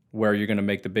obviously where you're going to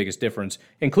make the biggest difference,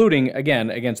 including, again,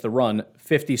 against the run,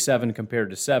 57 compared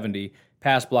to 70,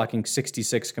 pass blocking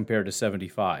 66 compared to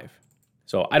 75.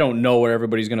 So I don't know where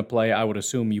everybody's going to play. I would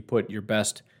assume you put your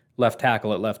best left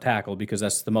tackle at left tackle because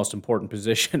that's the most important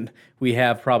position we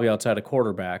have probably outside of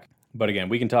quarterback. But again,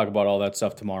 we can talk about all that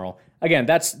stuff tomorrow. Again,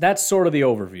 that's sort of the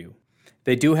overview.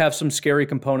 They do have some scary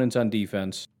components on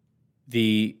defense.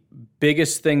 The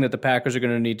biggest thing that the Packers are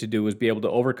going to need to do is be able to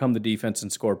overcome the defense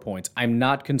and score points. I'm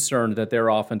not concerned that their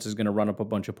offense is going to run up a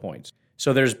bunch of points.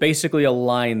 So there's basically a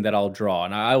line that I'll draw.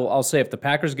 And I'll say if the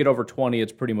Packers get over 20,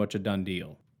 it's pretty much a done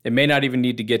deal. It may not even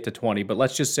need to get to 20, but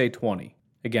let's just say 20.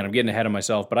 Again, I'm getting ahead of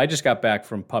myself, but I just got back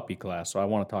from puppy class, so I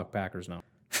want to talk Packers now.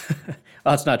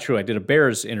 Well, that's not true. I did a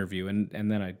Bears interview, and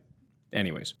then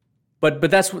anyways. But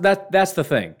that's the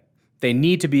thing. They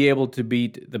need to be able to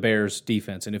beat the Bears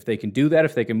defense, and if they can do that,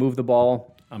 if they can move the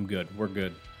ball, I'm good. We're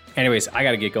good. Anyways, I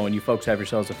got to get going. You folks have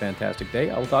yourselves a fantastic day.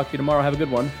 I will talk to you tomorrow. Have a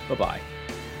good one. Bye-bye.